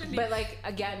 Literally. But like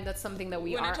again, that's something that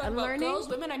we when are I talk unlearning. about girls,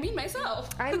 women, I mean myself.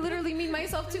 I literally mean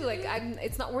myself too. Like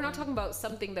we're not talking about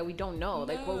something that we don't know.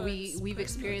 Like what we've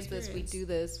experienced this, we do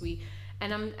this,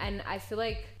 and I feel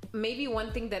like maybe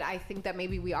one thing that I think that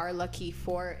maybe we are lucky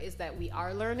for is that we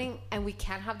are learning and we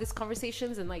can have these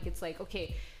conversations, and like it's like,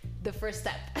 okay, the first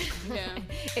step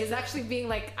is actually being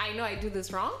like, I know I do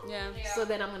this wrong, so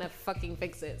then I'm gonna fucking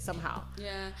fix it somehow.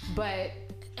 But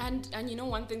and you know,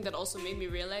 one thing that also made me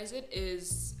realize it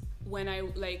is when I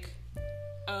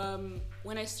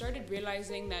when I started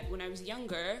realizing that when I was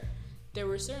younger, there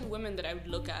were certain women that I would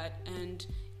look at and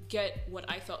get what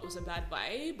I thought was a bad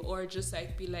vibe, or just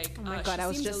like be like, oh my God,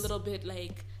 she seems a little bit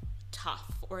like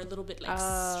tough or a little bit like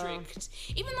strict,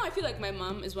 even though I feel like my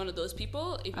mom is one of those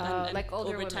people, and like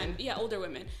older over time, women. older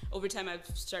women, over time I've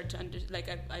started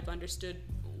to I've understood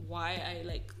why I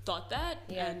like thought that,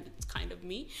 and it's kind of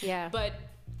me, but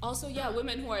also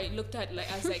women who I looked at like,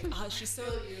 I was like, she's so,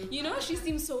 you know, she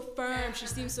seems so firm, she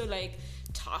seems so like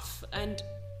tough. And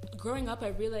growing up I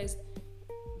realized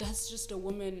that's just a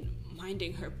woman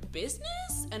minding her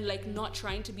business and like not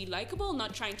trying to be likable,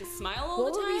 not trying to smile all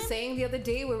the time. What were we saying the other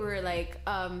day where we were like,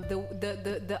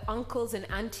 the uncles and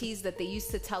aunties that they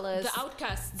used to tell us, the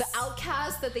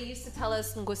outcasts that they used to tell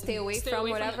us and go stay away from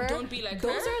whatever, don't be like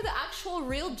those her. are the actual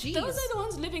real G's. Those are the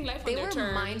ones living life they on their terms. They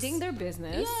were minding their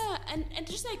business. And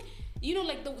just like, you know,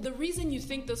 like the reason you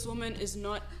think this woman is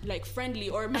not like friendly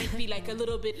or might be like a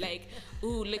little bit like,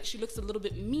 ooh, like she looks a little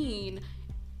bit mean,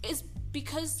 is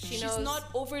because she's not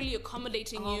overly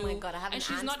accommodating you. Oh my God, I have and an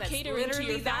she's aunt not that's catering to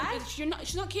your that.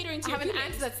 she's not catering to I your have an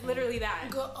feelings. aunt that's literally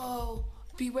that.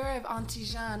 Beware of Auntie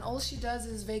Jeanne. All she does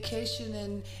is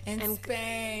vacation in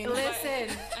Spain. Listen,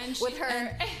 and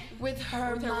with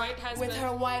her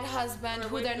white husband,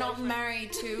 who they're not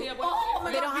married to. Yeah,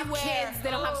 they don't have kids.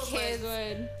 They don't have kids.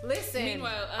 Listen,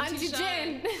 meanwhile, Auntie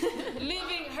Jeanne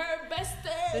living her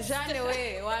bestest.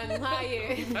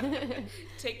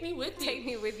 Take me with you. Take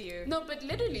me with you. No, but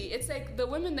literally, it's like the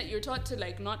women that you're taught to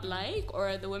like not like,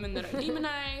 or the women that are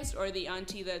demonized, or the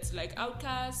auntie that's like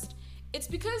outcast. It's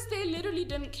because they literally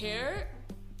didn't care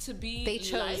to be They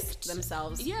chose liked.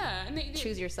 themselves. Yeah, and they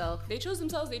choose yourself. They chose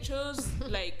themselves. They chose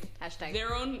like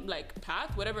their own like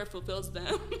path, whatever fulfills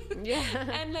them.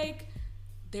 And like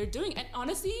they're doing. And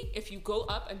honestly, if you go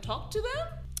up and talk to them,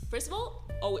 first of all,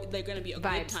 they're gonna be a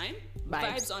good time.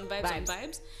 Vibes on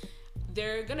vibes.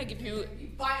 They're gonna give you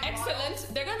excellent.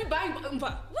 They're gonna be buying consistently.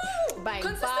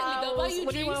 They'll buy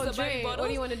you drinks. They'll buy you bottles. What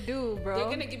do you want to do, bro? They're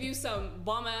gonna give you some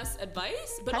bomb ass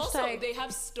advice, but also they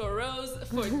have stories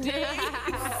for days.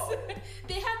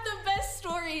 They have the best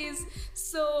stories.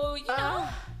 So you know,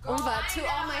 to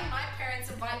all my parents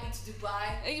invite me to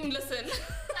Dubai. Listen.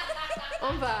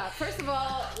 First of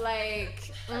all,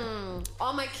 like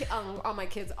all my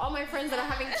kids, all my friends that are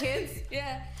having kids.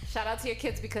 Shout out to your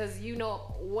kids, because you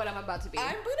know what I'm about to be.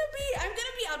 I'm gonna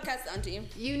be outcast auntie.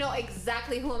 You know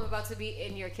exactly who I'm about to be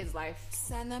in your kid's life.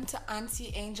 Send them to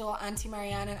Auntie Angel, Auntie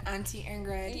Marianne, and Auntie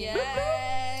Ingrid.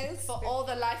 Yes. For all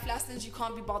the life lessons you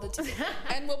can't be bothered to do.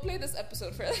 And we'll play this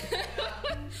episode for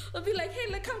we'll be like,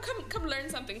 hey, come learn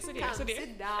something. Sit here.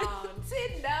 Sit down.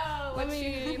 Let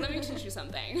me teach you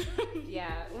something.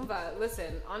 Yeah,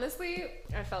 listen, honestly,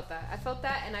 I felt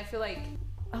that, and I feel like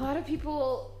a lot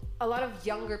of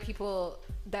younger people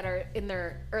that are in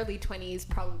their early 20s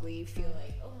probably feel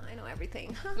like, oh, I know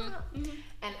everything.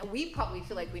 And we probably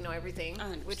feel like we know everything,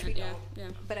 which we don't. Yeah.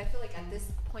 But I feel like at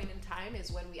this point in time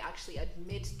is when we actually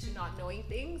admit to not knowing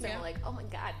things, and we're like, oh my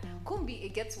God, Kumbi,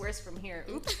 it gets worse from here.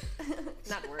 Oops.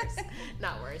 Not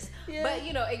worse. Yeah. But,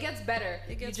 you know, it gets better.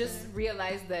 You just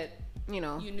realize that, you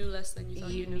know, you knew less than you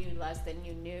thought. You knew less than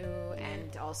you knew,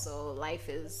 and also life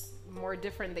is more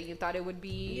different than you thought it would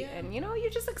be, and you know, you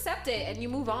just accept it and you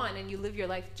move on and you live your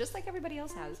life just like everybody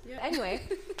else has. Anyway,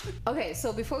 okay,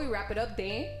 so before we wrap it up,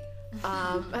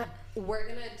 we're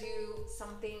gonna do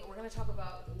something. We're gonna talk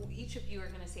about, each of you are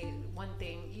gonna say one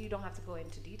thing. You don't have to go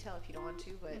into detail if you don't want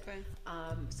to, but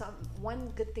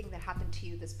one good thing that happened to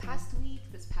you this past week,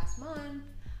 this past month,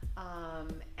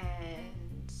 and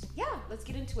let's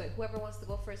get into it. Whoever wants to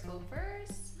go first, go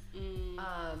first.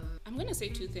 I'm gonna say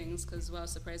two things because, well,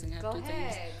 surprising, I have two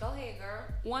things. Go ahead, girl.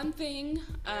 One thing,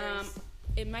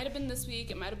 it might have been this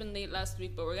week, it might have been late last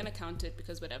week, but we're gonna count it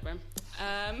because whatever.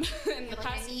 In the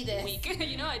past week,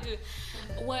 you know I do,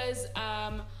 was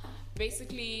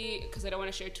basically, because I don't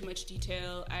want to share too much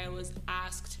detail, I was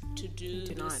asked to do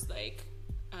this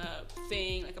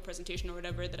thing, like a presentation or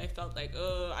whatever, that I felt like,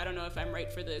 I don't know if I'm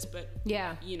right for this, but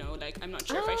you know, like I'm not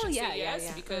sure if I should say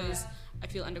yes because I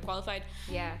feel underqualified.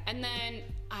 Yeah. And then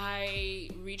I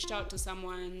reached out to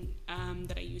someone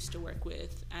that I used to work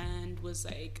with and was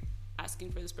like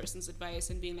asking for this person's advice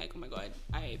and being like, oh my God,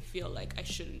 I feel like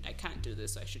I can't do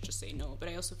this, so I should just say no. But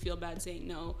I also feel bad saying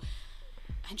no.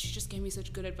 And she just gave me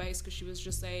such good advice, because she was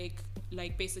just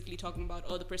like basically talking about,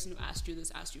 oh, the person who asked you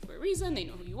this asked you for a reason, they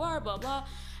know who you are, blah blah.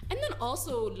 And then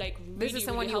also like really, this is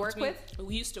someone really you work with?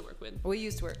 We used to work with. We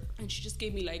used to work. And she just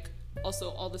gave me like also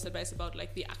all this advice about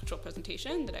like the actual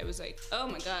presentation, that I was like, oh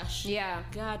my gosh, yeah,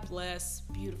 God bless,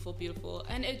 beautiful, beautiful.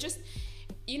 And it just,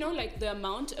 you know, like the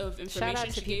amount of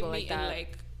information she gave me in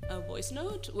like a voice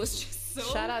note was just so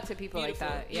shout out to people beautiful,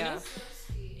 like that. Yeah, you know?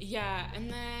 Yeah. And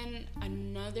then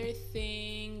another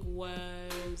thing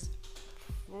was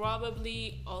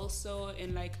probably also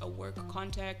in like a work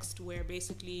context, where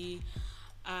basically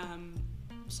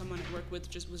someone I work with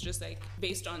was just like,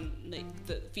 based on like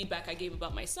the feedback I gave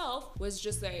about myself, was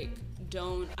just like,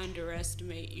 don't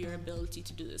underestimate your ability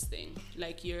to do this thing.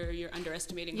 Like you're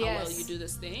underestimating how well you do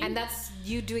this thing. And that's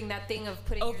you doing that thing of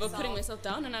putting myself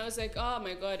down. And I was like, oh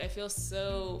my God, I feel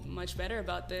so much better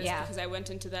about this, because I went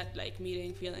into that like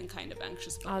meeting feeling kind of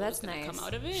anxious about what was going to come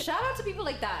out of it. Shout out to people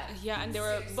like that. Yeah, and they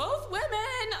were both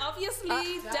women, obviously.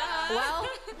 Duh. Well,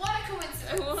 what a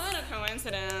coincidence. What a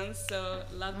coincidence. So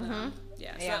love them.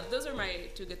 Yeah, so those are my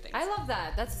two good things. I love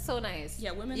that. That's so nice.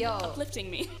 Yeah, women uplifting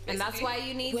me. And that's why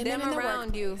you need women them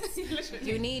around you.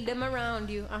 You need them around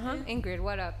you. Ingrid,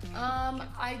 what up?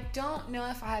 I don't know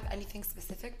if I have anything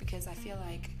specific, because I feel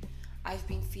like I've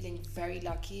been feeling very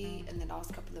lucky in the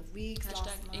last couple of weeks.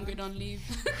 Hashtag Ingrid on leave.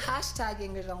 Hashtag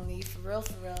Ingrid on leave. For real,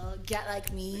 for real. Get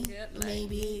like me.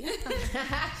 Maybe.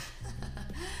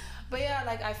 But yeah,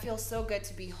 like I feel so good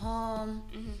to be home.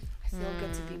 I feel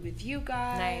good to be with you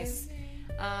guys. Nice.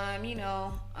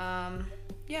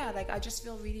 Yeah, like I just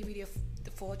feel really, really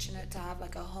fortunate to have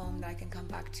like a home that I can come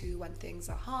back to when things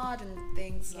are hard and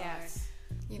things are,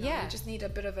 you just need a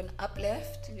bit of an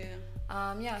uplift.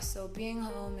 So being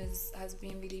home has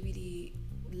been really, really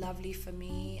lovely for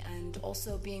me. And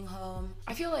also being home,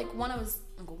 I feel like when I was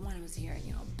here,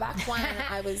 back when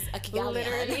I was a Kigali,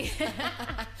 literally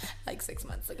like 6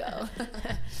 months ago.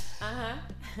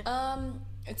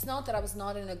 It's not that I was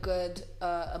not in a good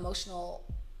emotional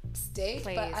state,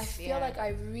 but I feel like I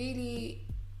really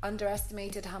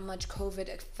underestimated how much COVID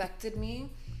affected me.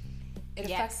 It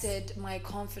affected my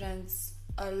confidence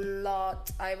a lot.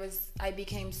 I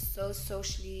became so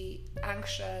socially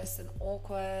anxious and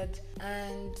awkward,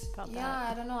 and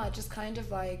I don't know, I just kind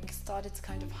of like started to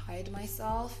kind of hide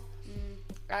myself.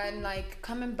 And like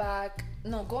going to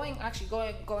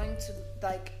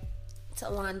like to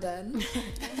London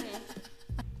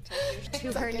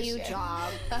to her new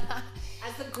job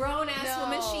as the grown-ass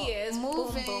woman she is.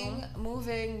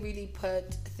 Moving really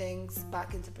put things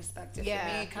back into perspective for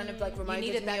me. It kind of like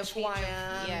reminded me of who I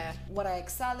am, what I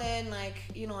excel in. Like,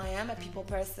 I am a people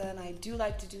person. I do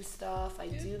like to do stuff. I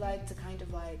do like to kind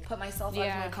of like put myself out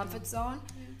of my comfort zone.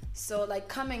 So like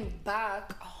coming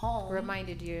back home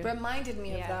reminded me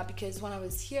of that, because when I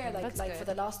was here, like for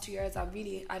the last 2 years, I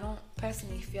don't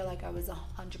personally feel like I was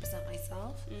 100%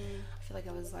 myself. I feel like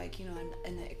I was like,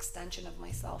 an extension of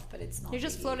myself, but it's not. You're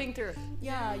just floating through.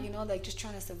 Yeah, like just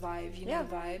trying to survive,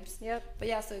 vibes. Yep. But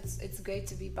yeah, so it's great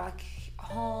to be back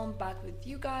home, back with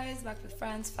you guys, back with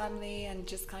friends, family, and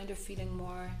just kind of feeling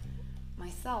more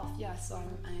myself. So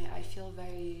I feel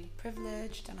very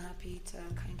privileged and happy to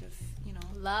kind of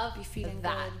love be feeling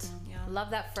that good.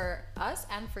 Love that for us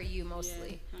and for you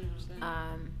mostly.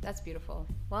 100%. That's beautiful.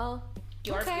 Well,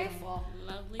 you're beautiful.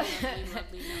 Lovely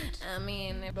note. I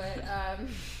mean, but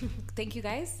thank you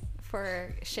guys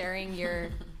for sharing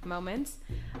your moments.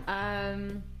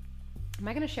 Am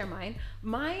I going to share mine?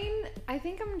 Mine, I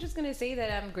think I'm just going to say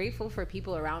that I'm grateful for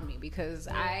people around me, because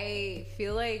I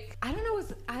feel like,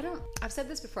 I've said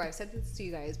this before, I've said this to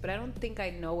you guys, but I don't think I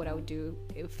know what I would do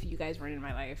if you guys weren't in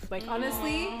my life. Like,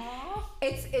 honestly,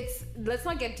 it's let's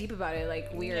not get deep about it,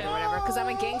 like weird or whatever, because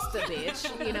I'm a gangster, bitch.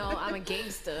 I'm a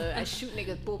gangster. I shoot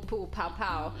niggas, poo, poo, pow,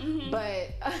 pow.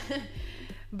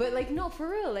 But like, no, for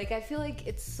real, like I feel like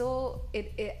it's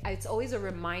always a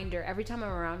reminder every time I'm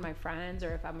around my friends,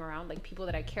 or if I'm around like people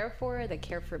that I care for, that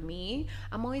care for me,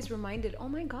 I'm always reminded, oh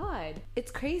my God,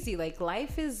 it's crazy. Like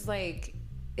life is like,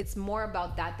 it's more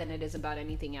about that than it is about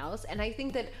anything else. And I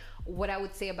think that what I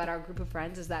would say about our group of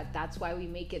friends is that that's why we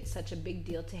make it such a big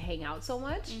deal to hang out so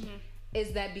much.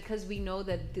 Is that because we know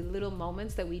that the little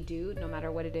moments that we do, no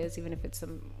matter what it is, even if it's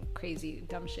some crazy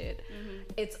dumb shit,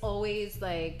 it's always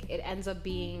like, it ends up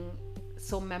being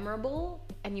so memorable,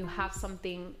 and you have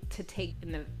something to take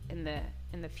in the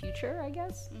future, I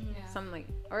guess. Something like,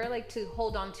 or like to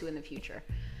hold on to in the future,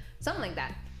 something like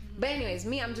that. But anyways,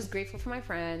 me, I'm just grateful for my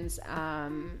friends.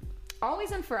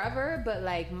 Always and forever, but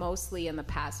like mostly in the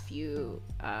past few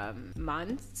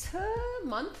month,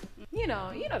 you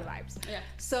know the vibes. Yeah.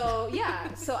 So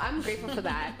so I'm grateful for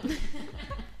that.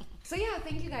 So yeah,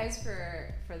 thank you guys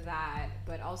for that,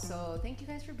 but also thank you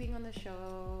guys for being on the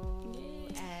show.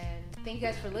 Yay. And thank you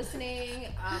guys for listening.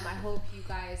 I hope you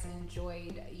guys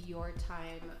enjoyed your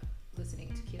time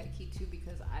listening to Kila Kitu,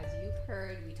 because as you've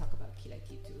heard, we talk about Kila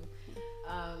Kitu.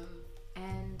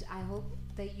 And I hope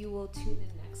that you will tune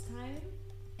in next time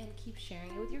and keep sharing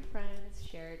it with your friends,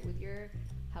 share it with your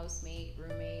housemate,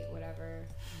 roommate, whatever.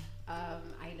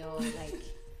 I know, like,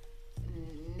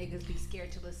 niggas be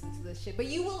scared to listen to this shit, but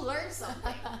you will learn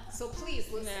something. So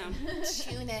please listen. Yeah.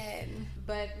 Tune in.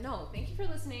 But no, thank you for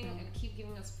listening and keep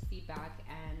giving us feedback.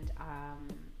 And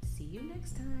see you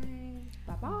next time.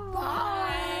 Bye-bye.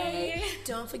 Bye.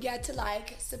 Don't forget to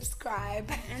like,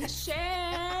 subscribe, and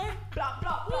share. Blah,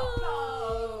 blah, blah,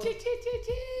 blah.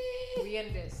 We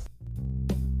end this.